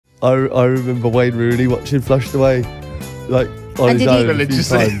I remember Wayne Rooney watching Flushed Away, like on his own.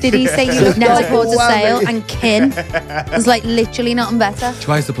 Did he say you would never put a sale and kin? There's like literally nothing better.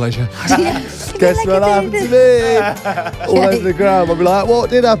 Twice the pleasure. Guess what happened to me? All over the ground. I'll be like, what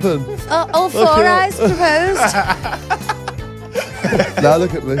did happen? All four eyes proposed. Now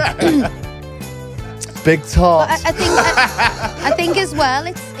look at me. Big tart. I think as well.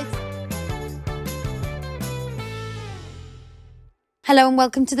 It's. Hello and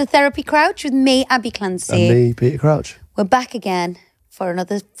welcome to the Therapy Crouch with me, Abby Clancy. And me, Peter Crouch. We're back again for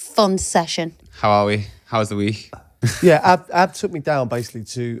another fun session. How are we? How's the week? Yeah, Ab took me down basically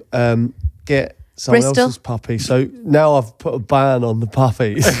to get someone else's puppy. So now I've put a ban on the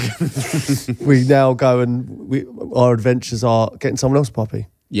puppies. We now go and our adventures are getting someone else's puppy.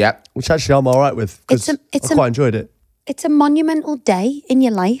 Yeah. Which actually I'm all right with because I quite enjoyed it. It's a monumental day in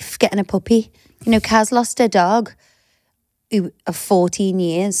your life, getting a puppy. You know, Kaz lost her dog of 14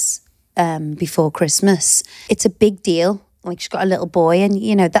 years before Christmas. It's a big deal. Like, she's got a little boy, and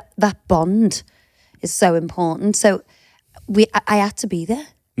you know that bond is so important. So I had to be there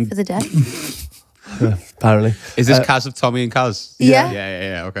for the day. Yeah, apparently. Is this Kaz of Tommy and Kaz? Yeah.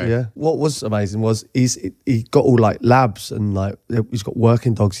 Yeah, okay. Yeah. What was amazing was he got all like labs and like he's got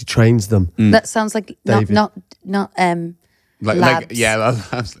working dogs. He trains them. That sounds like not labs. Like not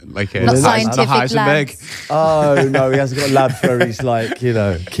scientific Heisenberg. labs. Oh no, he hasn't got labs where he's like, you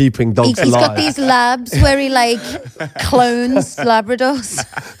know, keeping dogs alive. He's got these labs where he like clones Labradors.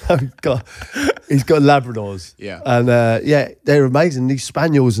 He's got Labradors. Yeah. And they're amazing. These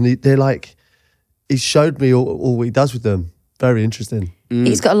spaniels, and they're like, he showed me all he does with them. Very interesting.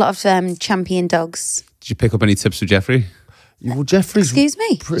 He's got a lot of champion dogs. Did you pick up any tips with Jeffrey? Well, Jeffrey's Excuse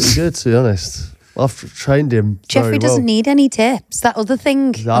me? pretty good, to be honest. I've trained him Jeffrey very doesn't need any tips. That other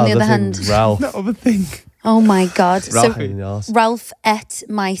thing, on the other hand. Ralph. That other thing. Oh my God. Ralph. So Ralph ate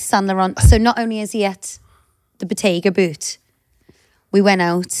my Saint Laurent. So not only has he ate the Bottega boot, we went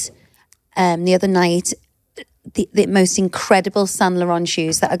out the other night, the most incredible Saint Laurent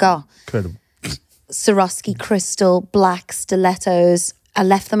shoes that I got. Incredible. Swarovski crystal, black stilettos. I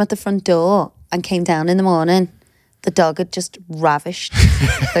left them at the front door and came down in the morning. The dog had just ravished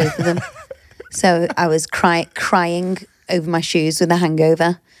both of them. So I was crying over my shoes with a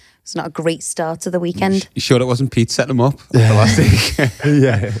hangover. It's not a great start to the weekend. You sure it wasn't Pete setting them up the last week?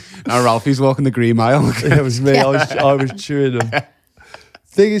 Yeah. Now Ralphie's walking the green mile. It was me. I was chewing them.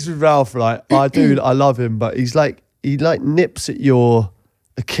 Thing is with Ralph, like, I love him, but he nips at your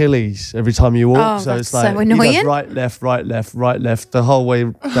Achilles every time you walk. Oh, so it's like so annoying. He goes right, left the whole way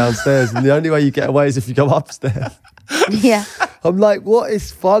downstairs, and the only way you get away is if you go upstairs. Yeah. I'm like, what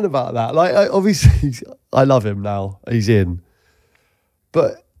is fun about that? Like, obviously, I love him now. He's in,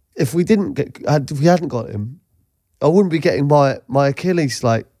 but if we hadn't got him, I wouldn't be getting my Achilles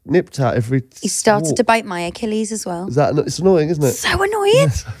like nipped at every. He started walk. To bite my Achilles as well. It's annoying, isn't it? So annoying.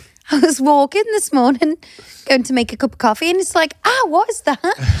 Yes. I was walking this morning, going to make a cup of coffee, and it's like, what is that?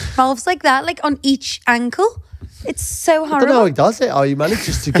 Ralph's like that, like on each ankle. It's so horrible. I don't know how he does it. How he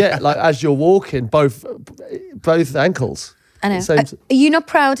manages to get, like, as you're walking, both ankles. I know. Are you not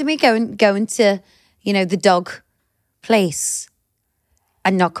proud of me going to, you know, the dog place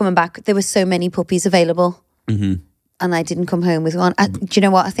and not coming back? There were so many puppies available, and I didn't come home with one. Do you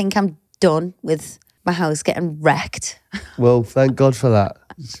know what? I think I'm done with my house getting wrecked. Well, thank God for that.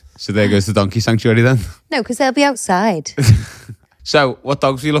 So there goes the donkey sanctuary then. No, because they'll be outside. So what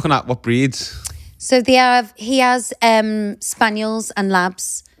dogs are you looking at? What breeds? So he has spaniels and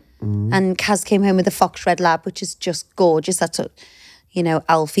labs, and Kaz came home with a fox red lab, which is just gorgeous. That's what, you know,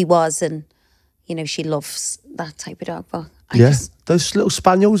 Alfie was, and you know, she loves that type of dog. But those little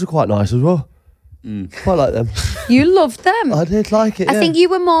spaniels are quite nice as well. Quite like them. You loved them. I did like it. I think you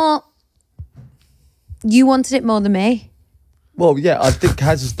wanted it more than me. Well, yeah, I think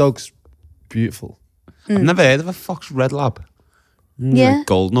Kaz's dog's beautiful. I've never heard of a fox red lab. Yeah, like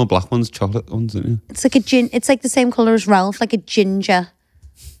golden or black ones, chocolate ones, isn't it? It's like it's like the same colour as Ralph, like a ginger.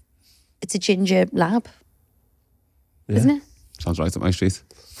 It's a ginger lab, isn't it? Sounds right up my street.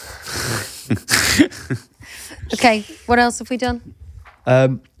 Okay, what else have we done?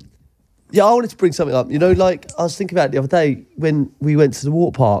 Yeah, I wanted to bring something up. You know, like, I was thinking about it the other day when we went to the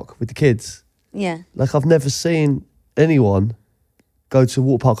water park with the kids. Yeah. Like, I've never seen anyone go to a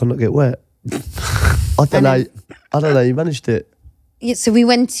water park and not get wet. I don't know. You managed it. Yeah, so we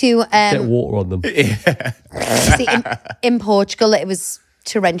went to get water on them. See, in Portugal, it was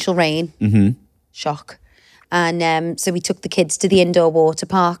torrential rain. Shock. And so we took the kids to the indoor water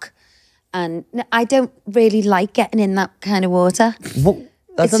park. And I don't really like getting in that kind of water. What?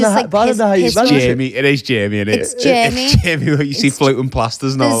 I It's don't know just how, like but I don't know how you piss manage water. it. Jamie, it is Jamie, isn't it? It's Jamie. It's Jamie where you see floating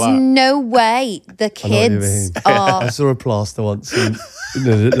plasters and all There's that. no way the I know what you kids mean. are. I saw a plaster once in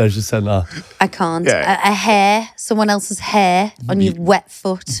the leisure centre. I can't. Yeah. A hair, someone else's hair on your wet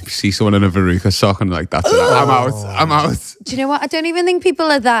foot. See someone in a Verruca sock and like, that's it. I'm out. Do you know what? I don't even think people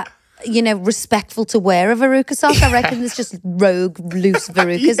are that, respectful to wear a Verruca sock. I reckon there's just rogue, loose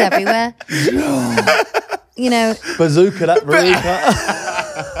Verrucas everywhere. Bazooka, that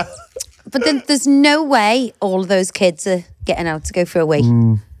Verruca. But then there's no way all of those kids are getting out to go for a wee.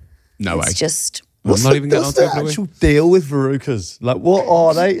 No way. It's just... I'm not even getting What's on the to it. actual deal with Verrucas? Like, what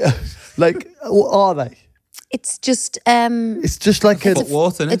are they? What are they? It's just... It's just like a Foot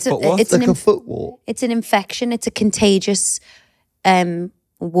wart, innit? it's a- Foot wart. it's like an a foot wart. It's an infection. It's a contagious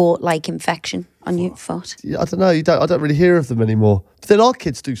wart-like infection on your foot. I don't know. I don't really hear of them anymore. But then our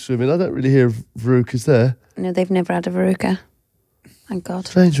kids do swimming. I don't really hear of Verrucas there. No, they've never had a Verruca. Thank God.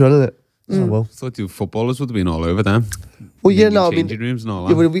 Strange one, isn't it? Oh well. I thought you footballers would have been all over them. Well, yeah, no, I mean, Changing rooms and all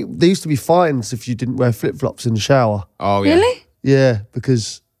yeah, that. well, there used to be fines if you didn't wear flip flops in the shower. Oh, yeah. Really? Yeah,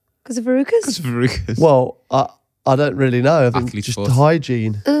 because Because of Verrucas? Verrucas. well, I don't really know. I think Athlete's just foot.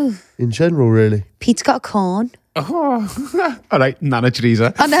 hygiene in general, really. Pete's got a corn. Oh. All right, Nana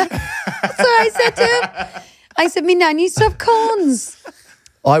Teresa. I know. That's what I said to him. I said, me nan used to have corns.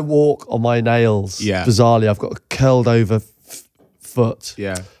 I walk on my nails. Yeah. Bizarrely, I've got a curled over foot.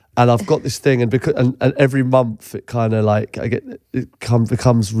 Yeah. And I've got this thing, and every month it kind of like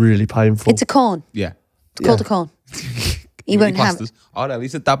becomes really painful. It's a corn. Yeah. It's called a corn. You won't have it. plasters. Oh, no,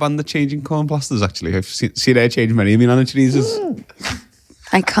 he's a dab on the changing corn plasters, actually. I've seen her change many of me Nana Teresa's.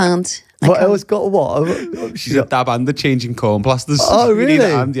 I can't. What else got what? She's a dab and the changing corn plasters. Oh, You need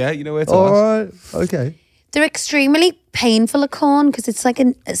really? a hand, yeah, you know where to All ask. right, okay. They're extremely painful, a corn, because it's like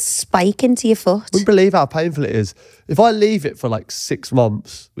a spike into your foot. Wouldn't believe how painful it is. If I leave it for like 6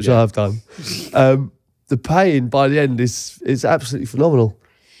 months, which I have done, the pain by the end is absolutely phenomenal.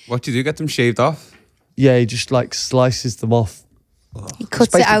 What do you do? Get them shaved off? Yeah, he just like slices them off. He cuts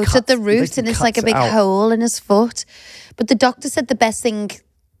it basically out at the cuts- root basically and it's like a cuts big it out. hole in his foot. But the doctor said the best thing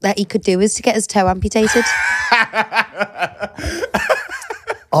that he could do is to get his toe amputated.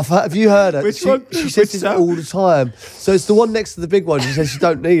 Have you heard her? Which one? She Which says this toe? all the time. So it's the one next to the big one. She says she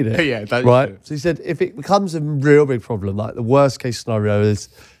don't need it. Yeah, that- right. So he said if it becomes a real big problem, like the worst case scenario is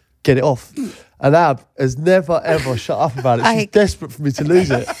get it off. And Ab has never ever shut up about it. She's desperate for me to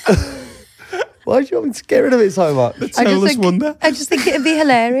lose it. Why do you want me to get rid of it so much? I just think it'd be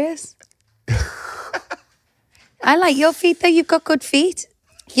hilarious. I like your feet though. You've got good feet.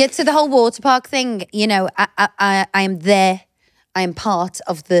 Yeah, to the whole water park thing, I am there. I am part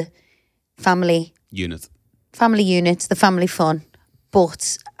of the family Unit. unit, the family fun.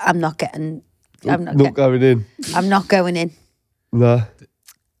 But I'm not getting. I'm not going in. I'm not going in. No.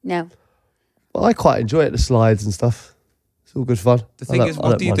 No. But I quite enjoy it, the slides and stuff. It's all good fun. The thing is,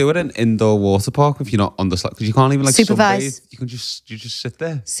 what do you do at an indoor water park if you're not on the slide? Because you can't even like Supervise. sunbathe. You just sit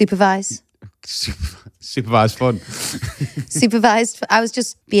there. Supervise. Supervise fun. Supervised. I was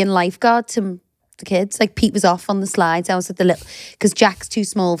just being lifeguard to the kids. Like Pete was off on the slides. I was at the little, because Jack's too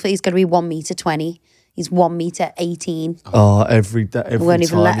small for. He's going to be 1.20 m. He's 1.18 m. Oh, every won't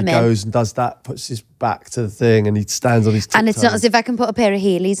even let time him he in. goes and does that, puts his back to the thing, and he stands on his tiptoes. And it's not as if I can put a pair of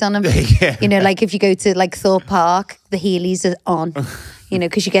Heelys on him. Yeah. Like if you go to like Thorpe Park, the Heelys are on.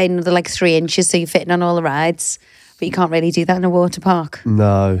 Because you get another like 3 inches, so you're fitting on all the rides. But you can't really do that in a water park.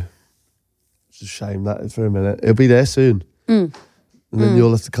 No. It's a shame that for a minute. It'll be there soon. And then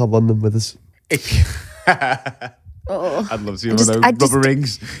you'll have to come on them with us. I'd love to see one of those rubber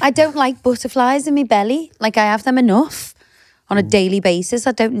rings. I don't like butterflies in my belly. Like I have them enough on a daily basis.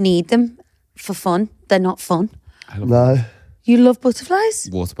 I don't need them for fun. They're not fun. No. You love butterflies?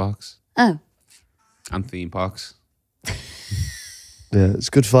 Water parks Oh. and theme parks. Yeah, it's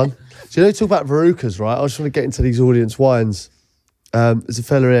good fun. So you talk about Verrucas, right? I just want to get into these audience wines. There's a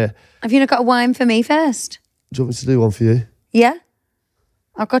fella here. Have you not got a wine for me first? Do you want me to do one for you? Yeah?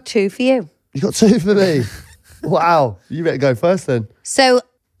 I've got 2 for you. You got 2 for me? Wow. You better go first then. So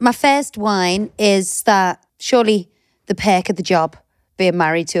my first wine is that surely the perk of the job being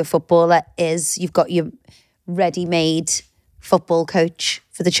married to a footballer is you've got your ready-made football coach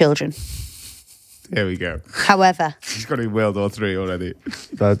for the children. Here we go. However, He's got a World War III already.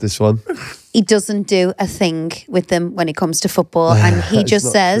 Bad this one. he doesn't do a thing with them when it comes to football, and he That's just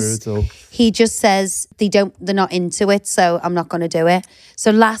not says true at all. they're not into it, so I'm not going to do it.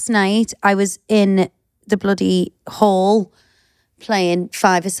 So last night I was in the bloody hall playing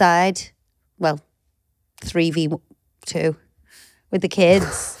 5-a-side, well, 3v2 with the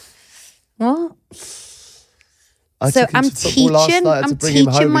kids. What? I So took him I'm to football last teaching. night, I had to I'm bring him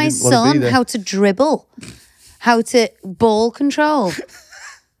home, teaching he my didn't wanna be son there. how to dribble, how to ball control,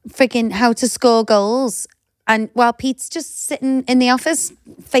 freaking how to score goals. And while Pete's just sitting in the office,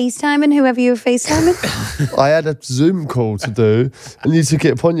 FaceTiming whoever you were FaceTiming. I had a Zoom call to do, and you took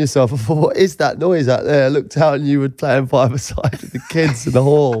it upon yourself. I thought, what is that noise out there? I looked out, and you were playing five-a-side with the kids in the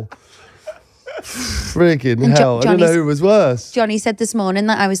hall. Friggin' And hell. I don't know who was worse. Johnny said this morning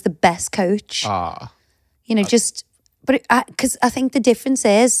that I was the best coach. Ah. You know, but because I think the difference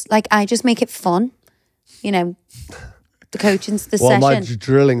is, like, I just make it fun. You know, the coaching's the Well, am I session.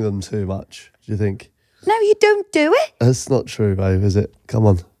 drilling them too much, do you think? No, you don't do it. That's not true, babe, is it? Come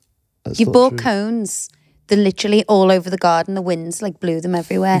on. That's You not bought true. cones. They're literally all over the garden. The winds like blew them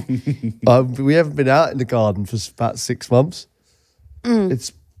everywhere. We haven't been out in the garden for about 6 months.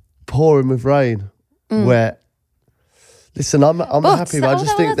 It's pouring with rain, wet. Listen, I'm happy, but I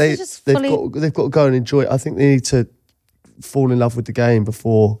just think they've got to go and enjoy it. I think they need to fall in love with the game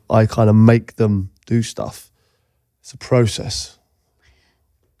before I kind of make them do stuff. It's a process.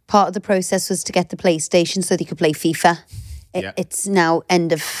 Part of the process was to get the PlayStation so they could play FIFA. It's now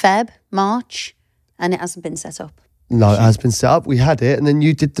end of March, and it hasn't been set up. No, it has been set up. We had it, and then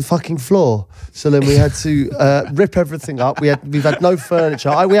you did the fucking floor. So then we had to rip everything up. We've had no furniture.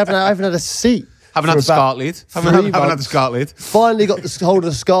 I haven't had a seat. Haven't had the SCART lead. Haven't had the SCART lead. Finally got the hold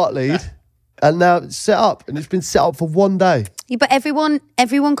of the SCART lead, and now it's set up, and it's been set up for one day. Yeah, but everyone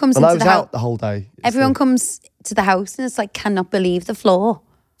comes And I into was the house. out the whole day. Everyone comes to the house, and it's like, cannot believe the floor.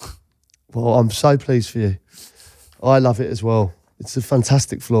 Well, I'm so pleased for you. I love it as well. It's a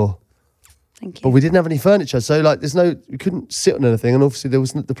fantastic floor. Thank you. But we didn't have any furniture, so like, we couldn't sit on anything, and obviously the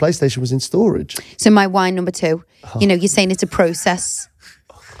PlayStation was in storage. So my wine number 2, you know, you're saying it's a process.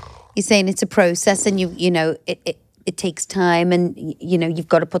 You're saying it's a process, and you know, it takes time, and you know, you've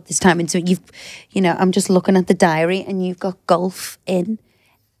got to put this time into it. I'm just looking at the diary, and you've got golf in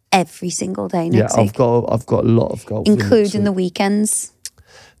every single day next week. I've got a lot of golf, including the weekends.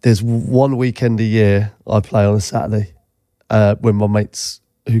 There's one weekend a year I play on a Saturday when my mates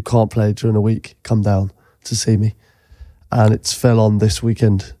who can't play during the week come down to see me, and it's fell on this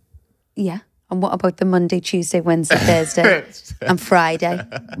weekend. Yeah. And what about the Monday, Tuesday, Wednesday, Thursday, and Friday?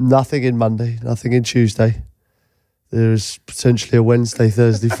 Nothing in Monday, nothing in Tuesday. There's potentially a Wednesday,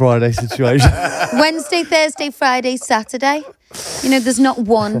 Thursday, Friday situation. Wednesday, Thursday, Friday, Saturday. You know, there's not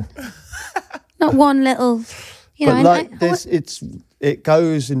one little. You know, But like this, it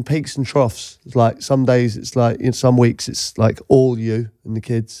goes in peaks and troughs. It's like some days it's like, in some weeks it's like all you and the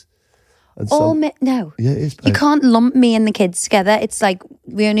kids. And no. Yeah, it is. You Babe. can't lump me and the kids together. It's like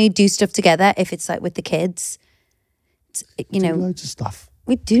we only do stuff together if it's like with the kids. You know, Loads of stuff.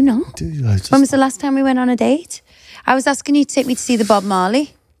 we do not. Do loads of When was stuff. the last time we went on a date? I was asking you to take me to see the Bob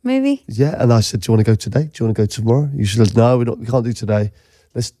Marley movie. Yeah, and I said, "Do you want to go today? Do you want to go tomorrow?" You said, "No, we can't do today.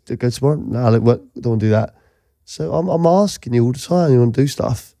 Let's go tomorrow." No, don't want to do that. So I'm asking you all the time. You want to do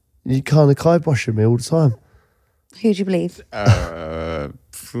stuff? You kind of kiboshing me all the time. Who do you believe?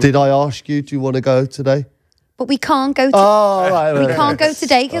 Did I ask you? Do you want to go today? But we can't go. Right. We can't go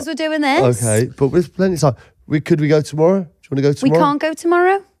today because we're doing this. Okay, but there's plenty of time. Could we go tomorrow? Do you want to go We tomorrow? can't go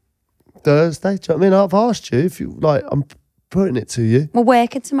tomorrow. Thursday. Do you know what I mean? I've asked you if you like. I'm putting it to you. We're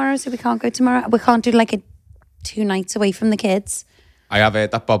working tomorrow, so we can't go tomorrow. We can't do like 2 nights away from the kids. I have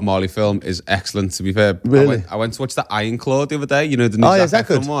heard that Bob Marley film is excellent, to be fair. Really? I went to watch the Iron Claw the other day, you know, the new Oh, yeah, Zac is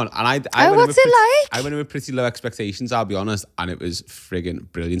that Efron good? one. And I went what's with it like? I went in with pretty low expectations, I'll be honest, and it was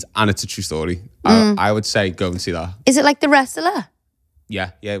friggin' brilliant. And it's a true story. I would say go and see that. Is it like The Wrestler?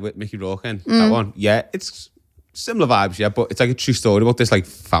 Yeah, with Mickey Rourke in that one. Yeah, it's similar vibes, yeah, but it's like a true story about this like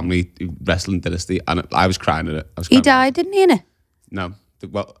family wrestling dynasty, and I was crying at it. He died, didn't he, in it? No,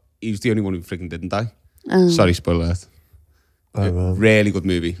 well, he was the only one who friggin' didn't die. Sorry, spoiler alert. Really good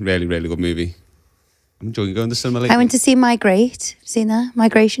movie. Really, really good movie. I'm enjoying going to cinema lately. I went to see Migrate. Seen that?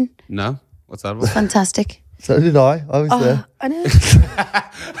 Migration? No? What's that about? Fantastic. So did I. I was there. I know.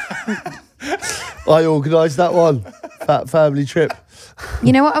 I organised that one. That family trip.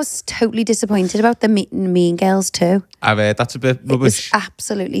 You know what I was totally disappointed about? The Mean Girls too. I've heard that's a bit It was rubbish.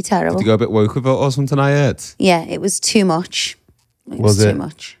 absolutely terrible. To go a bit woke with it or something, I heard. Yeah, it was too much. It Was was it? too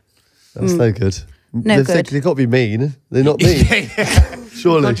much. That's no good. No good. They've got to be mean. They're not mean.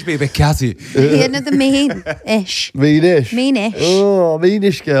 Surely. Can't you be a bit catty? Yeah, no, the mean-ish. Meanish. Meanish. Oh,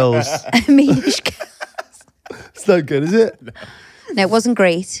 meanish girls. Meanish. It's no good, is it? No, it wasn't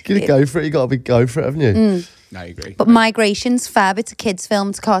great. You go for it. You got to go for it, haven't you? I agree. But Migration's fab. It's a kids'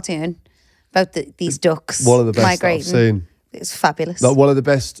 film. It's a cartoon about these ducks One of the best that I've migrating. seen. It's fabulous. Like one of the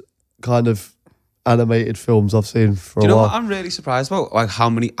best kind of animated films I've seen for Do you a know while. what I'm really surprised about? Like how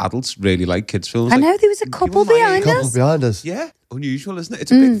many adults really like kids films. I Like, know there was a couple people my behind age- us. Behind us. Yeah, unusual, isn't it?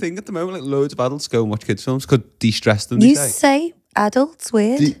 It's a big thing at the moment. Like loads of adults go and watch kids films. Could de-stress them. You They say. say adults,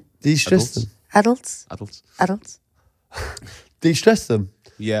 weird. De-stress them. Adults. Adults. De-stress them.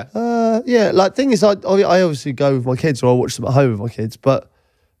 Yeah. Yeah, like thing is, I obviously go with my kids, or I watch them at home with my kids, but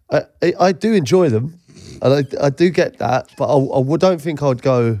I do enjoy them, and I do get that, but I don't think I'd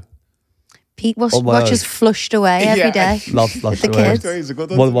go. Pete On my watches own. Flushed Away every day. Love Flushed the Away. kids.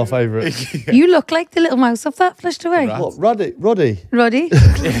 One of my favourites. You look like the little mouse off that Flushed Away. Right. What, Roddy? Roddy? Do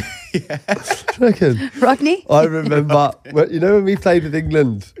you reckon? Rodney? I remember, when we played with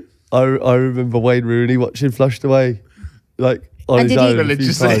England, I remember Wayne Rooney watching Flushed Away, like on And his did he- own a few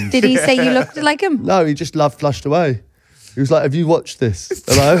Religiously. times. Did he say you looked like him? No, he just loved Flushed Away. He was like, "Have you watched this?"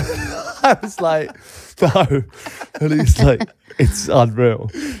 And I was like, "No." And he's like, "It's unreal."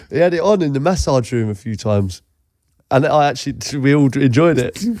 He had it on in the massage room a few times, and we all enjoyed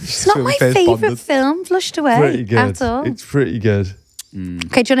it. It's not my favourite film, Flushed Away, Pretty good. at all. It's pretty good. Okay, do you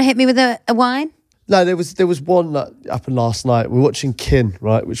want to hit me with a wine? No, there was one that happened last night. We're watching Kin,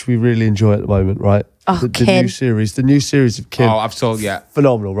 right, which we really enjoy at the moment, right? Oh, the Kin. the new series of Kin. Oh, I've told. Yeah.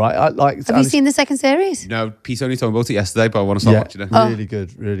 Phenomenal, right? Have you seen the second series? No, Pete only told me about it yesterday, but I want to start watching it. Really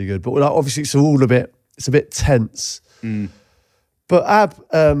good, really good. But like, obviously, it's all a bit tense. But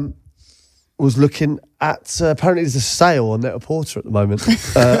Ab was looking at apparently there's a sale on Net-a-Porter at the moment.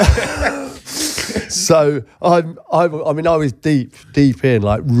 So I was deep in,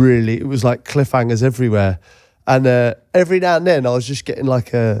 like really, it was like cliffhangers everywhere, and every now and then I was just getting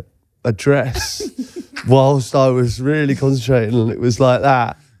like a dress whilst I was really concentrating, and it was like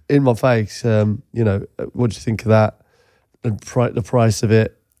that in my face. What do you think of that? And the price of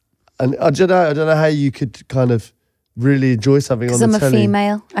it, and I don't know how you could kind of really enjoy something on Because the I'm a telly.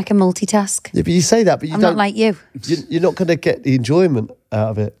 female. I can multitask. Yeah, but you say that, but you I'm don't. not like you. You're not going to get the enjoyment out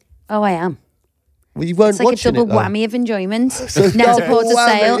of it. Oh, I am. Well, you weren't It's like a watching double it, though. whammy of enjoyment. double Net-a-Porter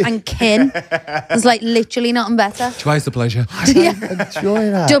sale whammy. and Kin. There's like literally nothing better. Twice the pleasure. Yeah. Enjoy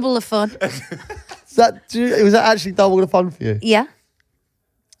that. Double the fun. Was that actually double the fun for you? Yeah.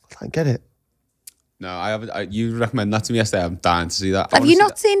 I don't get it. No, I haven't. You recommended that to me yesterday. I'm dying to see that. I Have wanna you see not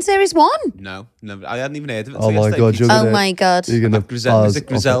that. seen series 1? No, I hadn't even heard of it. Oh until my yesterday. God, Pete you're said- Oh gonna, my God. You're gonna Is buzz it off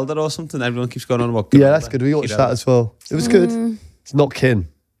Griselda or something? Everyone keeps going on about. Yeah, that's good. We watched that as well. It was good. It's not Kin.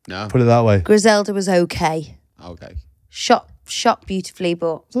 No. Put it that way. I Griselda was okay. Okay. Shot beautifully,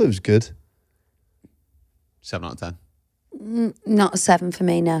 but thought it was good. 7 out of 10. not a 7 for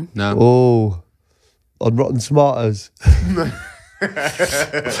me, no. No. Oh, on Rotten Tomatoes.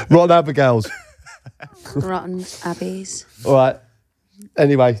 Rotten Abigail's. Rotten Abbeys. All right.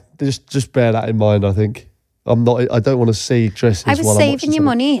 Anyway, just bear that in mind. I think I don't want to see dresses. I was while I'm saving watching your something.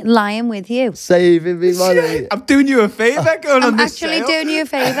 money, lying with you. Saving me money. I'm doing you a favour going on I'm this actually sale. doing you a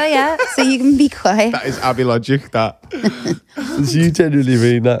favour, yeah? So you can be quiet. That is Abbey logic, that. Does you genuinely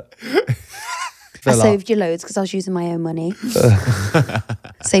mean that? I Fella. saved you loads because I was using my own money.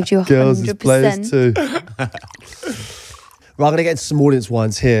 Saved you 100%. Girls as players too. Right, I'm going to get into some audience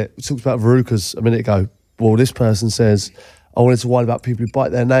wines here. We talked about Verrucas a minute ago. Well, this person says, I wanted to whine about people who bite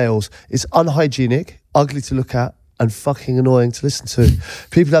their nails. It's unhygienic, ugly to look at, and fucking annoying to listen to.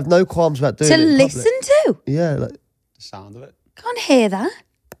 People have no qualms about doing To it in public. listen to? Yeah, like, The sound of it. Can't hear that.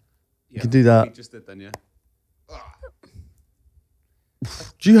 You can do that. You just did then, yeah.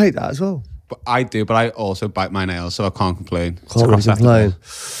 do you hate that as well? But I do, but I also bite my nails, so I can't complain. It's Can't really across after complain.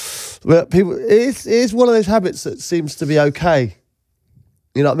 this. Well, people, it's one of those habits that seems to be okay.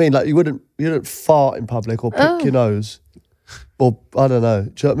 You know what I mean? Like you wouldn't fart in public or pick your nose, or I don't know. Do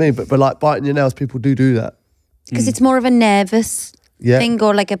you know what I mean? But like biting your nails, people do that. Because it's more of a nervous Yeah. thing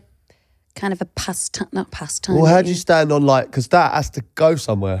or like a kind of a pastime, not pastime. Well, how do you stand on like? Because that has to go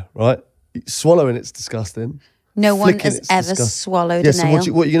somewhere, right? Swallowing it's disgusting. No one Flicking has it's ever disgusting. swallowed Yeah. a So nail.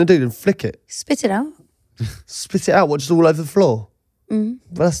 what are you gonna do? Then flick it, Spit it out. spit it out. What, just all over the floor?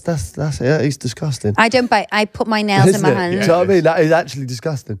 But that's it. Yeah, it's disgusting. I don't bite. I put my nails in Isn't my it? hand. Do you know what I mean? That is actually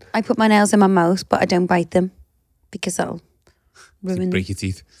disgusting. I put my nails in my mouth, but I don't bite them because that'll ruin them. Break your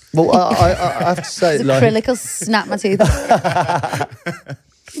teeth. Well, I have to say, It's like, acrylic will snap my tooth.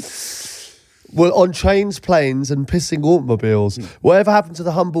 well, on trains, planes, and pissing automobiles, whatever happened to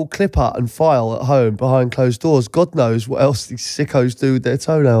the humble clip art and file at home behind closed doors? God knows what else these sickos do with their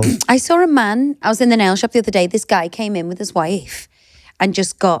toenails. I saw a man. I was in the nail shop the other day. This guy came in with his wife and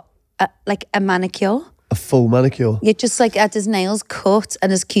just got a manicure. A full manicure. He just like had his nails cut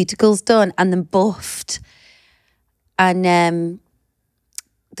and his cuticles done and then buffed. And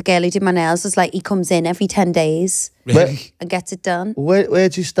the girl who did my nails was like, he comes in every 10 days Really? and gets it done. Where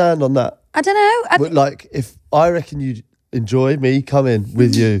do you stand on that? I don't know. But like, if I reckon you'd enjoy me coming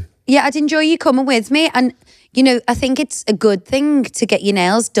with you. Yeah, I'd enjoy you coming with me. And, you know, I think it's a good thing to get your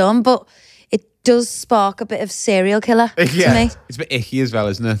nails done, but it does spark a bit of serial killer to me. It's a bit icky as well,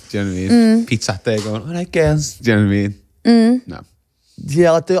 isn't it? Do you know what I mean? Pete sat there going, all right, girls. Do you know what I mean? No.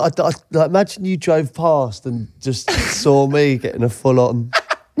 Yeah, I do. Like, imagine you drove past and just saw me getting a full on.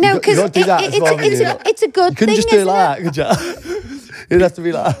 No, because it's a good You couldn't thing, just do it isn't like it? that, could you? You'd have to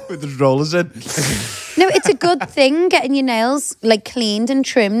be like, With the rollers in. No, it's a good thing getting your nails like cleaned and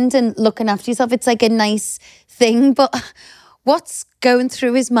trimmed and looking after yourself. It's like a nice thing. But what's going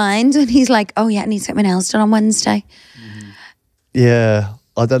through his mind when he's like, oh yeah, I need to get my nails done on Wednesday? yeah,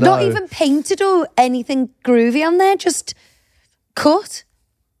 I don't know. Not even painted or anything groovy on there, just cut.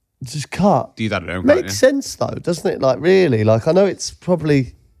 Just cut. Do that at home, Makes sense though, doesn't it? Like, really? Like, I know it's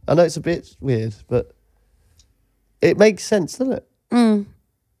a bit weird, but it makes sense, doesn't it?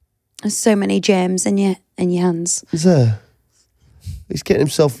 There's so many germs in your hands. Is there? He's getting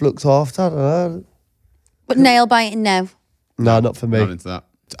himself looked after. I don't know. But nail biting, no. No, not for me. Not into that.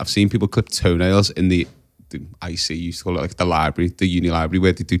 I've seen people clip toenails in the IC, used to call it like the library, the uni library,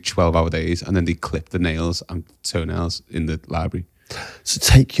 where they do 12-hour days and then they clip the nails and toenails in the library. So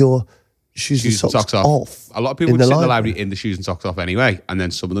take your shoes and socks off. A lot of people would sit in the library in the shoes and socks off anyway, and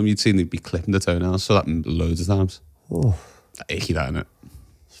then some of them you'd see they'd be clipping the toenails, so that loads of times. Oh. Icky, that, innit?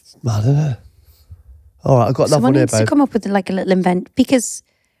 Mad, isn't it? All right, I've got another Someone one here, needs to babe. come up with like a little invent, because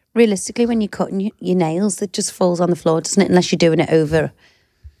realistically, when you're cutting your nails, it just falls on the floor, doesn't it? Unless you're doing it over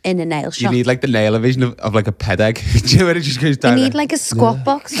in a nail shop. You need like the nail vision of like a ped egg. Do you know when it just goes down? You need like a squat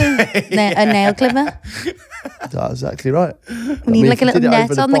box and a nail clipper. That's exactly right. We need like a little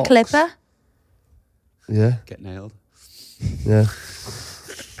net on the clipper. Yeah. Get nailed. Yeah.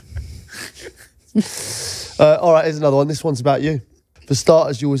 All right, here's another one. This one's about you. For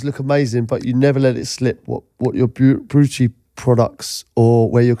starters, you always look amazing, but you never let it slip what your beauty products or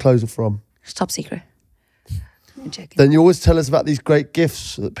where your clothes are from. It's top secret. I'm joking. Then you always tell us about these great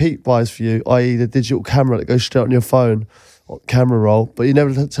gifts that Pete buys for you, i.e. the digital camera that goes straight on your phone, or camera roll, but you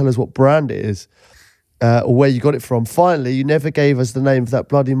never tell us what brand it is or where you got it from. Finally, you never gave us the name of that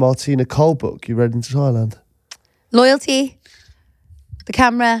bloody Martina Cole book you read in Thailand. Loyalty. The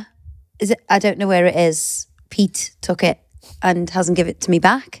camera, I don't know where it is. Pete took it and hasn't given it to me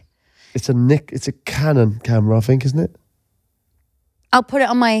back. It's a Canon camera, I think, isn't it? I'll put it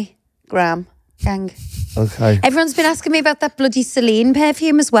on my gram, gang. Okay. Everyone's been asking me about that bloody Celine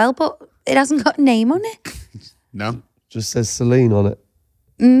perfume as well, but it hasn't got a name on it. No. Just says Celine on it.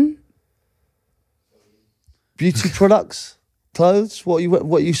 Beauty products, clothes. What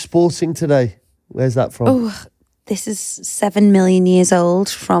are you sporting today? Where's that from? Oh, this is 7 million years old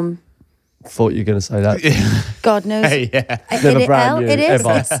from. Thought you were going to say that. God knows. Hey, yeah. Never brand new, It is.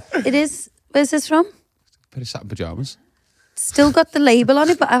 ever. It is. Where's this from? Pair of satin pajamas. Still got the label on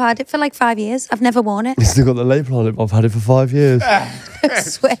it, but I've had it for like 5 years. I've never worn it. It's still got the label on it, but I've had it for 5 years. I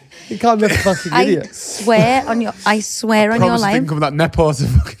swear. You can't be a fucking idiot. I swear on your life. Didn't come that Nepal to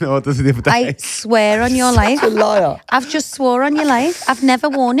fucking order the other day. I swear on your life. Such a liar. I've just swore on your life. I've never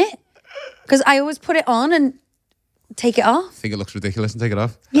worn it because I always put it on and take it off. Think it looks ridiculous and take it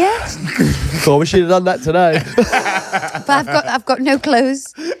off. Yeah, God, we should have done that today. but I've got no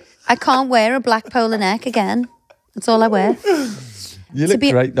clothes. I can't wear a black polo neck again. That's all I wear. You look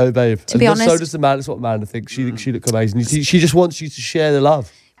great though, babe. To be honest, so does the man. That's what Amanda thinks. She thinks she looks amazing. She just wants you to share the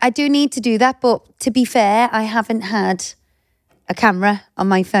love. I do need to do that, but to be fair, I haven't had a camera on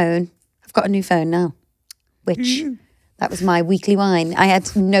my phone. I've got a new phone now, which that was my weekly whine. I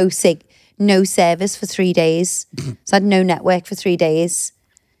had no service for 3 days. So I had no network for 3 days.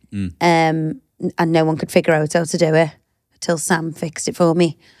 And no one could figure out how to do it until Sam fixed it for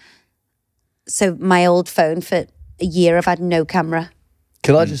me. So my old phone for a year, I've had no camera.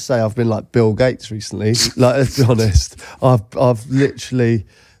 Can I just say I've been like Bill Gates recently? Like, let's be honest. I've literally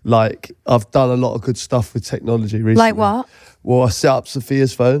I've done a lot of good stuff with technology recently. Like what? Well, I set up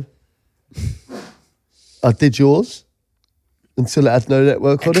Sophia's phone. I did yours until it had no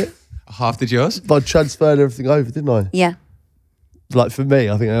network on it. Half did yours? But I transferred everything over, didn't I? Yeah. Like for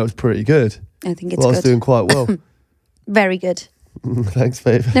me, I think that was pretty good. I think it's well, good. I was doing quite well. Very good. Thanks,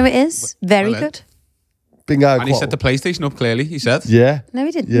 babe. No, it is. Very Well, good. Been out And he quite set the PlayStation up clearly, he said. Yeah. No,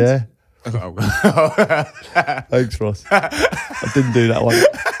 he didn't. Yeah. Oh. Thanks, Ross. I didn't do that one.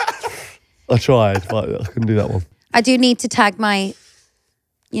 I tried, but I couldn't do that one. I do need to tag my,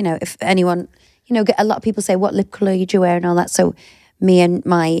 if anyone, get a lot of people say, what lip colour do you wear and all that. So me and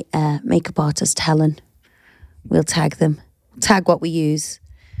my makeup artist, Helen, we'll tag them. Tag what we use.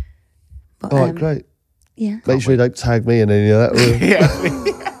 But, All right, great. Yeah. Make sure you don't tag me in any of that. Yeah.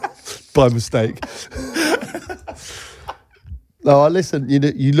 by mistake. No, listen. You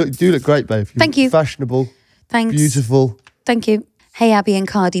do look great, babe. Thank you. Fashionable. Thanks. Beautiful. Thank you. Hey, Abby and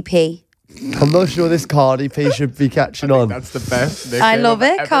Cardi P. I'm not sure this Cardi P should be catching on. That's the best nickname I love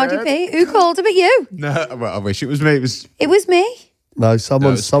it, I've Cardi ever P. Who called him? But you? No, well, I wish it was me. It was me. No, No,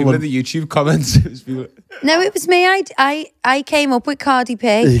 someone. people in the YouTube comments. It was people, No, it was me. I came up with Cardi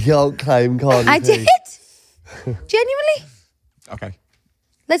P. You can't claim Cardi P. I did. Genuinely. okay.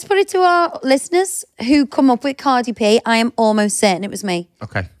 Let's put it to our listeners who come up with Cardi P. I am almost certain it was me.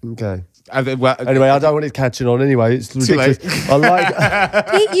 Okay. Okay. Well, Anyway, I don't want it catching on anyway. It's ridiculous. I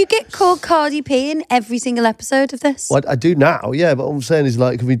like... Pete, you get called Cardi P in every single episode of this. Well, I do now, yeah, but what I'm saying is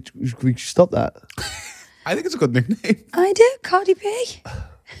like, can we stop that? I think it's a good nickname. I do, Cardi P.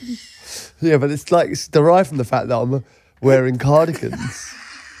 Yeah, but it's derived from the fact that I'm wearing cardigans.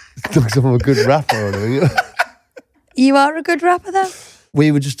 It's not 'cause I'm a good rapper or anything. You are a good rapper, though.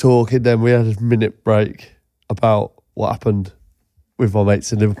 We were just talking, then we had a minute break about what happened with my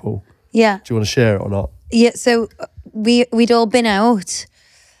mates in Liverpool. Yeah. Do you want to share it or not? Yeah, so we'd all been out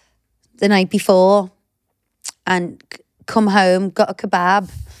the night before and come home, got a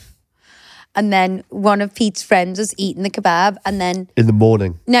kebab. And then one of Pete's friends was eating the kebab and then... In the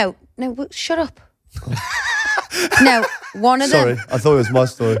morning. No, shut up. No, one of Sorry, them... I thought it was my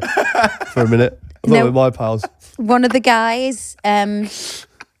story for a minute. I thought No. it was my pals. One of the guys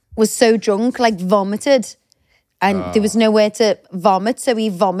was so drunk, like vomited. And there was nowhere to vomit, so he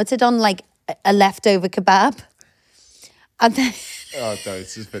vomited on like a leftover kebab. And then... Oh, don't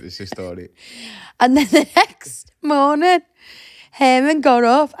just finish your story. And then the next morning, Herman got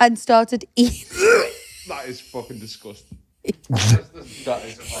up and started eating. That is fucking disgusting. That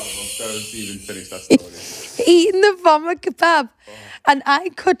is horrible. Don't even finish that story. Eating the vomit kebab. And I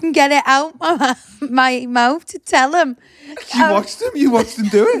couldn't get it out my mouth to tell him. You watched him? You watched him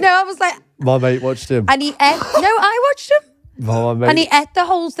do it? No, I was like... My mate watched him. And he ate... No, I watched him. My mate. And he ate the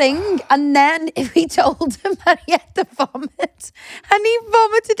whole thing. And then we told him that he had to vomit. And he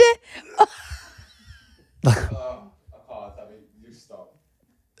vomited it. I can't, Abby. You stop.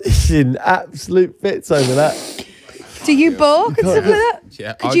 He's in absolute bits over that. Do you balk and stuff like that?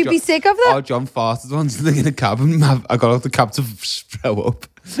 Yeah, Could you be sick of that? Oh, John farted once in a cab and I got out the cab to throw up.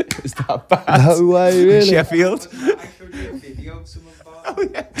 Is that bad? No way, really. Sheffield. I showed you a video of someone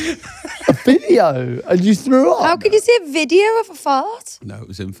farting. A video? And you threw up? How can you see a video of a fart? No, it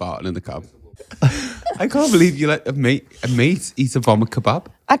was him farting in the cab. I can't believe you let a mate eat a vomit kebab.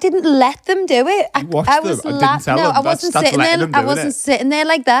 I didn't let them do it. You watched I them was and didn't tell no, them. I wasn't That's sitting letting there. them I do wasn't it. sitting there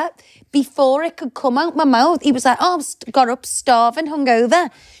like that. Before it could come out my mouth, he was like, "Oh, got up, starving, hungover,"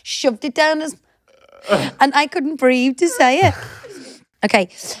 shoved it down his, and I couldn't breathe to say it. Okay,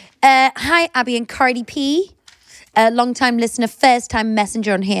 hi Abby and Cardi P, long time listener, first time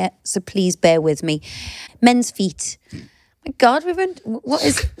messenger on here, so please bear with me. Men's feet. My God, we've been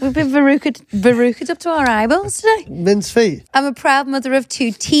Verruca'd up to our eyeballs today. Men's feet. I'm a proud mother of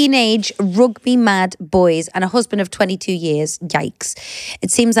 2 teenage rugby-mad boys and a husband of 22 years. Yikes. It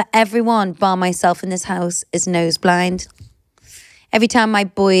seems that everyone, bar myself in this house, is nose blind. Every time my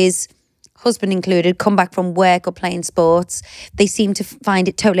boys, husband included, come back from work or playing sports, they seem to find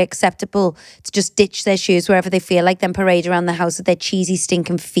it totally acceptable to just ditch their shoes wherever they feel like, then parade around the house with their cheesy,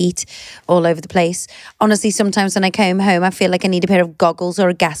 stinking feet all over the place. Honestly, sometimes when I come home, I feel like I need a pair of goggles or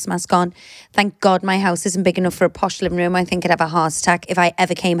a gas mask on. Thank God my house isn't big enough for a posh living room. I think I'd have a heart attack if I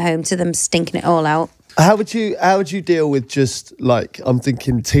ever came home to them stinking it all out. How would you deal with just like, I'm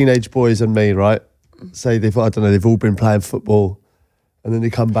thinking teenage boys and me, right? Say they've all been playing football and then they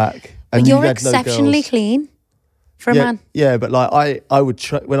come back. And But you're you had no exceptionally girls. clean for a Yeah, man. yeah, but like I would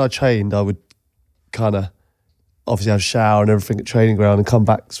when I trained, I would kind of obviously have a shower and everything at training ground and come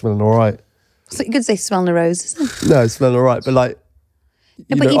back smelling all right. So you could say smelling the roses. No, smelling all right, but like No,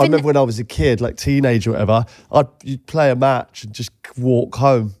 you but know, I even- remember when I was a kid, like teenage or whatever, you'd play a match and just walk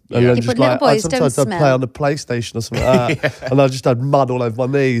home, and then Yeah, just but little like boys don't sometimes I'd play smell. on the PlayStation or something like that, and I just had mud all over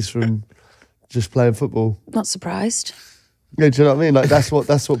my knees from just playing football. Not surprised. Yeah, do you know what I mean? Like that's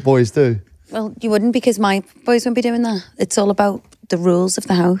what boys do. Well, you wouldn't, because my boys won't be doing that. It's all about the rules of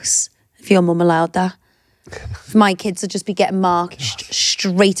the house. If your mum allowed that. My kids would just be getting marched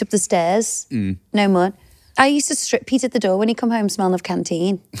straight up the stairs. No more. I used to strip Pete at the door when he come home smelling of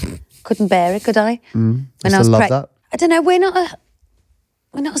canteen. Couldn't bear it, could I? When Used to love that. I don't know, we're not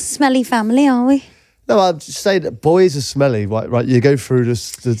a smelly family, are we? No, I'm just saying that boys are smelly, right? Right, you go through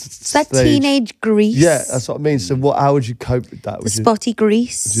this. It's that teenage grease. Yeah, that's what I mean. So, how would you cope with that? The Would you, spotty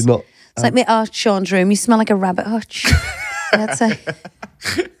grease. would you not? It's like me, Sean's room. You smell like a rabbit hutch. I'd say.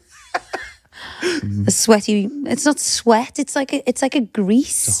 A sweaty. It's not sweat. It's like a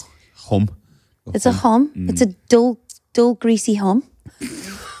grease. hum. It's a hum. It's a dull, greasy hum.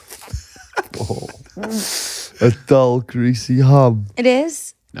 A dull, greasy hum. It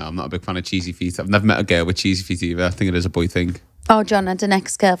is. No, I'm not a big fan of cheesy feet. I've never met a girl with cheesy feet either. I think it is a boy thing. Oh, John had an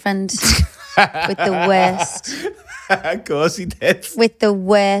ex-girlfriend with the worst. Of course he did. With the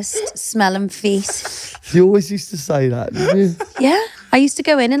worst smelling feet. You always used to say that, didn't you? Yeah. I used to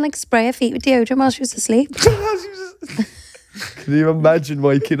go in and like spray her feet with deodorant while she was asleep. Can you imagine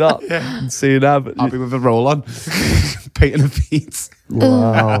waking up and seeing Abbott? I'll be with a roll on, painting her feet.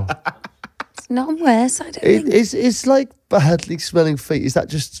 Wow. It's not worse, I don't think. It's like badly smelling feet. Is that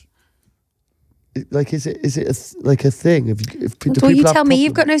just like is it like a thing? Well, you tell me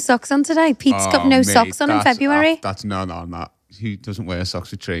you've got no socks on today. Pete's got no socks on in February. That's no, not. Who doesn't wear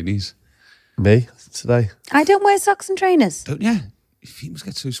socks with trainees? Me today. I don't wear socks and trainers. Don't you? Your feet must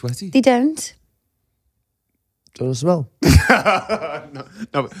get so sweaty. They don't. Do you want to smell?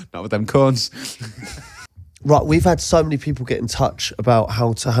 no, not with them corns. Right, we've had so many people get in touch about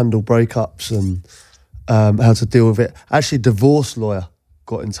how to handle breakups and how to deal with it. Actually, a divorce lawyer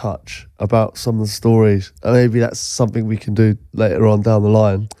got in touch about some of the stories. Maybe that's something we can do later on down the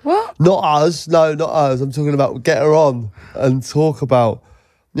line. What? Not us. No, not us. I'm talking about get her on and talk about,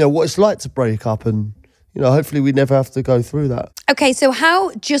 what it's like to break up and, hopefully we never have to go through that. Okay, so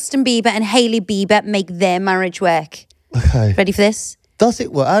how Justin Bieber and Hailey Bieber make their marriage work? Okay. Ready for this? Does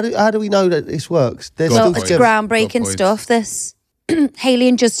it work? How do we know that this works? They're Well, still it's together. groundbreaking stuff, this. Hailey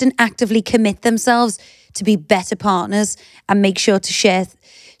and Justin actively commit themselves to be better partners and make sure to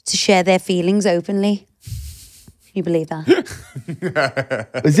share their feelings openly. Can you believe that?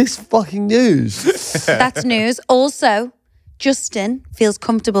 Is this fucking news? That's news. Also, Justin feels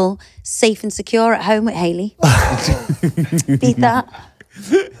comfortable, safe and secure at home with Hailey. Beat that.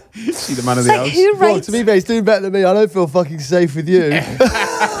 See the man of It's the like, house. who Well, writes... to be fair, he's doing better than me. I don't feel fucking safe with you.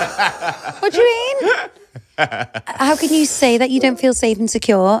 What do you mean? How can you say that you don't feel safe and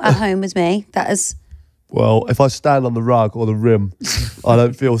secure at home with me? That is... Well, if I stand on the rug or the rim, I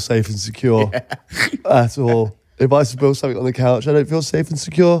don't feel safe and secure at all. If I spill something on the couch, I don't feel safe and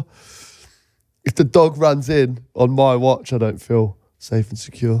secure. If the dog runs in on my watch, I don't feel safe and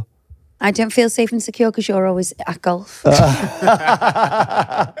secure. I don't feel safe and secure because you're always at golf. So,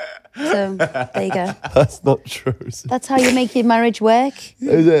 there you go. That's not true, is it? That's how you make your marriage work.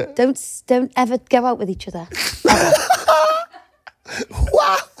 Is it? Don't ever go out with each other.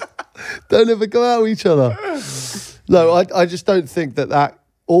 Don't ever go out with each other. No, I just don't think that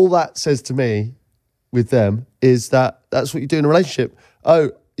all that says to me with them is that that's what you do in a relationship. Oh,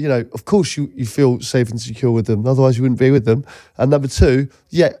 of course you feel safe and secure with them. Otherwise you wouldn't be with them. And number two,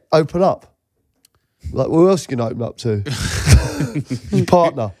 open up. Like, who else can you open up to? Your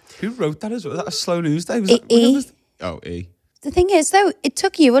partner. Who wrote that as well? Was that a slow news day? E. Oh, E. The thing is, though, it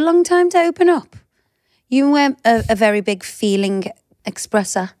took you a long time to open up. You weren't a very big feeling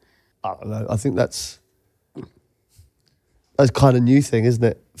expresser. I don't know. I think that's kind of new thing, isn't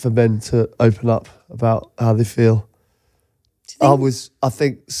it? For men to open up about how they feel. I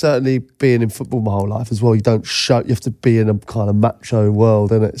think certainly being in football my whole life as well, you have to be in a kind of macho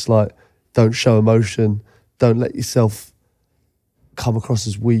world, innit? It's like, don't show emotion, don't let yourself come across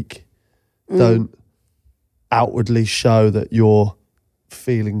as weak, don't outwardly show that you're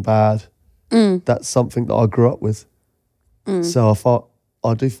feeling bad. That's something that I grew up with. So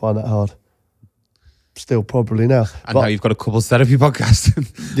I do find that hard. Still probably now. And now you've got a couples therapy podcast.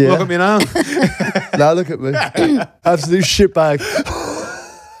 Yeah. Look at me now. Now look at me. Absolute shitbag.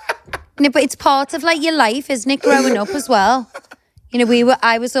 No, but it's part of like your life, isn't it? Growing up as well.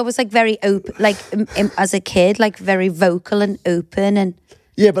 I was always like very open, like as a kid, like very vocal and open and.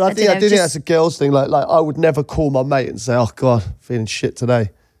 Yeah, but I do think just- that's a girl's thing. Like I would never call my mate and say, "Oh God, feeling shit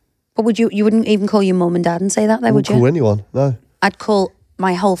today." But would you wouldn't even call your mum and dad and say that, though, I would wouldn't you? call anyone. No. I'd call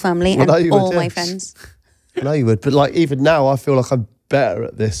my whole family Well, and no, you would, all my yeah. friends. I know you would, but like even now, I feel like I'm better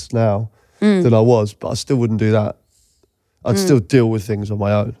at this now than I was. But I still wouldn't do that. I'd still deal with things on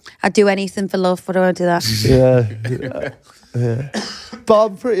my own. I'd do anything for love, but I won't do that. Yeah. But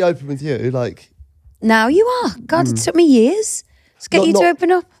I'm pretty open with you. Like Now you are. God, it took me years to get you to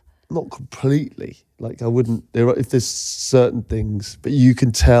open up. not completely. Like I wouldn't. If there's certain things, but you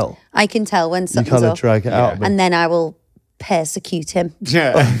can tell. I can tell when You something's kind of up. drag it out of me. And then I will persecute him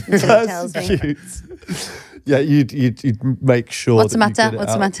Yeah. until he tells me. Cute. Yeah, you'd make sure. What's the that you matter? get it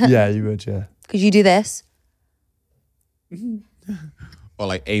What's the out. matter? Yeah, you would. Yeah. Because you do this. Or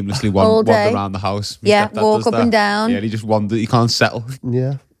like aimlessly All wander day. around the house. My Yeah, stepdad walk does up that. and down. Yeah, he just wanders. He can't settle.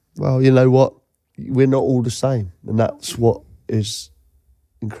 Yeah. Well, you know what? We're not all the same, and that's what is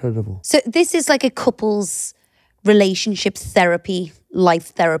incredible. So this is like a couple's relationship therapy, life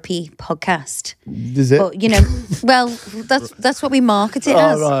therapy podcast. Is it? But, you know, well, that's what we market it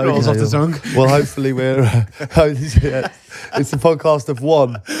as. Right, Rolls off the tongue. Well, hopefully we're... it's a podcast of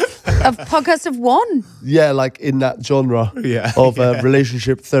one. A podcast of one. Yeah, like in that genre Yeah. of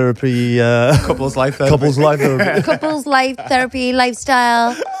relationship therapy. Couples life therapy. Couples life therapy. Couples, life therapy,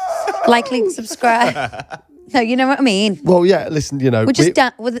 lifestyle. Like, link, subscribe. No, you know what I mean? Well, yeah, listen, you know... We're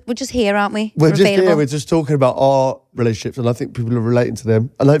just here, aren't we? We're just available. here, we're just talking about our relationships, and I think people are relating to them,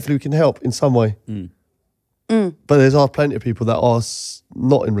 and hopefully we can help in some way. But there's plenty of people that are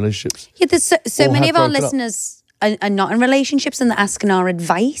not in relationships. Yeah, there's so Or many have of our broken up. listeners are not in relationships and they're asking our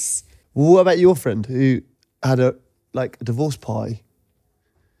advice. Well, what about your friend who had a divorce party?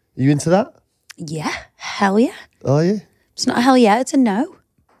 Are you into that? Yeah, hell yeah. Are you? It's not a hell yeah, it's a no.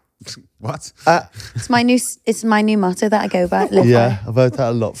 What? It's my new motto that I go by. Live Yeah, I've heard that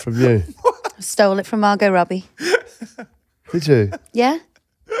a lot from you. by. I stole it from Margot Robbie. Did you? Yeah.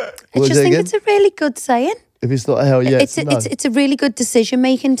 I What was just it think again? it's a really good saying. If it's not a hell yeah, it's a no. It's a really good decision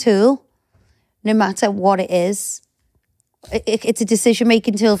making tool, no matter what it is. It's a decision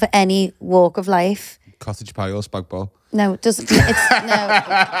making tool for any walk of life. Cottage pie or spag bol? No, it doesn't. It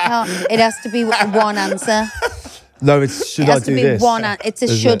has to be one answer. No, it's should It I has to do be this? It's a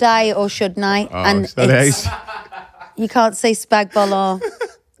Isn't should it? I or shouldn't I? And so it is. you can't say spag bol or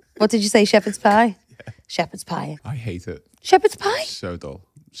what did you say? Shepherd's pie. Yeah. Shepherd's pie. I hate it. Shepherd's pie. So dull.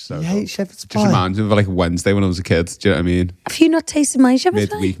 So You dull. hate shepherd's Just pie? reminds me of like Wednesday when I was a kid. Do you know what I mean? Have you not tasted my shepherd's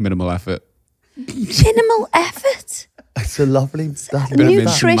pie? Midweek, minimal effort. Minimal effort. It's a lovely... Bit of mint and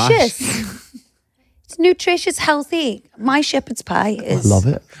mash. Nutritious. It's nutritious, healthy. My shepherd's pie is. I love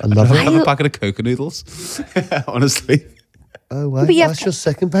it. I love I it. have a packet of cocoa noodles. Honestly. Oh, wait, But yeah, that's your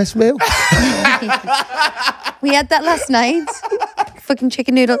second best meal? We had that last night. Fucking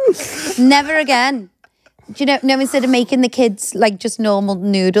chicken noodle. Never again. Do you know? No, instead of making the kids like just normal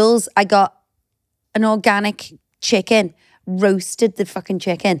noodles, I got an organic chicken, roasted the fucking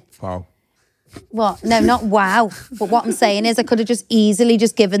chicken. Wow. What? No, not wow. But what I'm saying is I could have just easily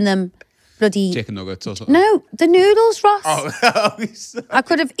just given them bloody... Chicken nuggets or something. No, the noodles, Ross. Oh, I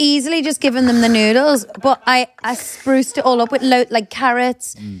could have easily just given them the noodles, but I spruced it all up with like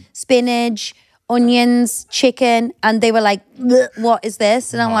carrots, spinach, onions, chicken, and they were like, "Bleh, what is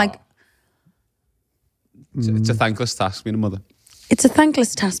this?" And I'm like, it's a thankless task being a mother. it's a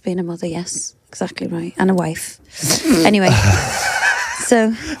thankless task being a mother, yes, exactly right, and a wife. Anyway,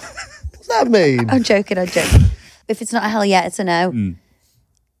 so What's that mean? I'm joking. If it's not a hell yeah, it's a no.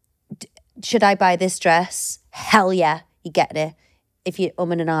 Should I buy this dress? Hell yeah, you get it. If you're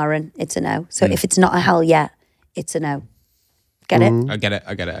and ahhing, it's a no. So if it's not a hell yeah, it's a no. Get it? I get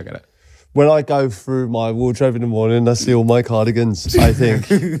it. When I go through my wardrobe in the morning, I see all my cardigans. I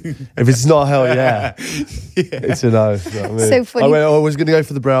think if it's not hell yeah, it's a no. You know what I mean? So funny. I was going to go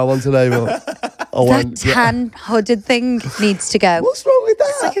for the brown one today, but I That won't. tan hooded thing needs to go. What's wrong with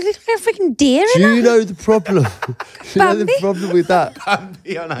It's that? like a little freaking deer Do in you it. know the problem? Do you know the Bambi? problem with that?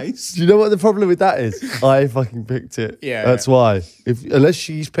 Be on ice. Do you know what the problem with that is? I fucking picked it. Yeah. That's why. Unless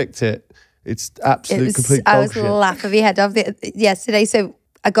she's picked it, it's absolute complete I was bullshit. laughing my head off yesterday. So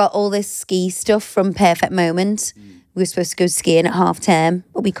I got all this ski stuff from Perfect Moment. We were supposed to go skiing at half term,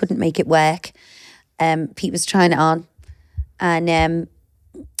 but we couldn't make it work. Pete was trying it on, and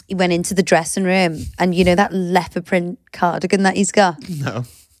he went into the dressing room, and you know that leopard print cardigan that he's got. No.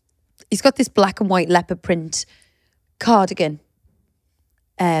 He's got this black and white leopard print cardigan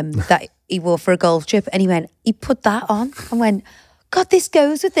that he wore for a golf trip, and he put that on and went, God, this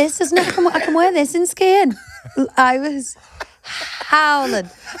goes with this, doesn't it? I can wear this in skiing. I was howling,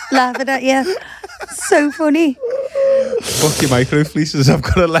 laughing at you. So funny. Fuck your micro fleeces. I've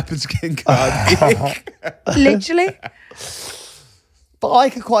got a leopard skin card. Literally. But I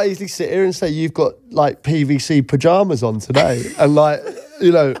could quite easily sit here and say you've got like PVC pajamas on today and like,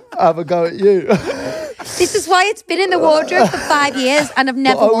 you know, have a go at you. This is why it's been in the wardrobe for 5 years and I've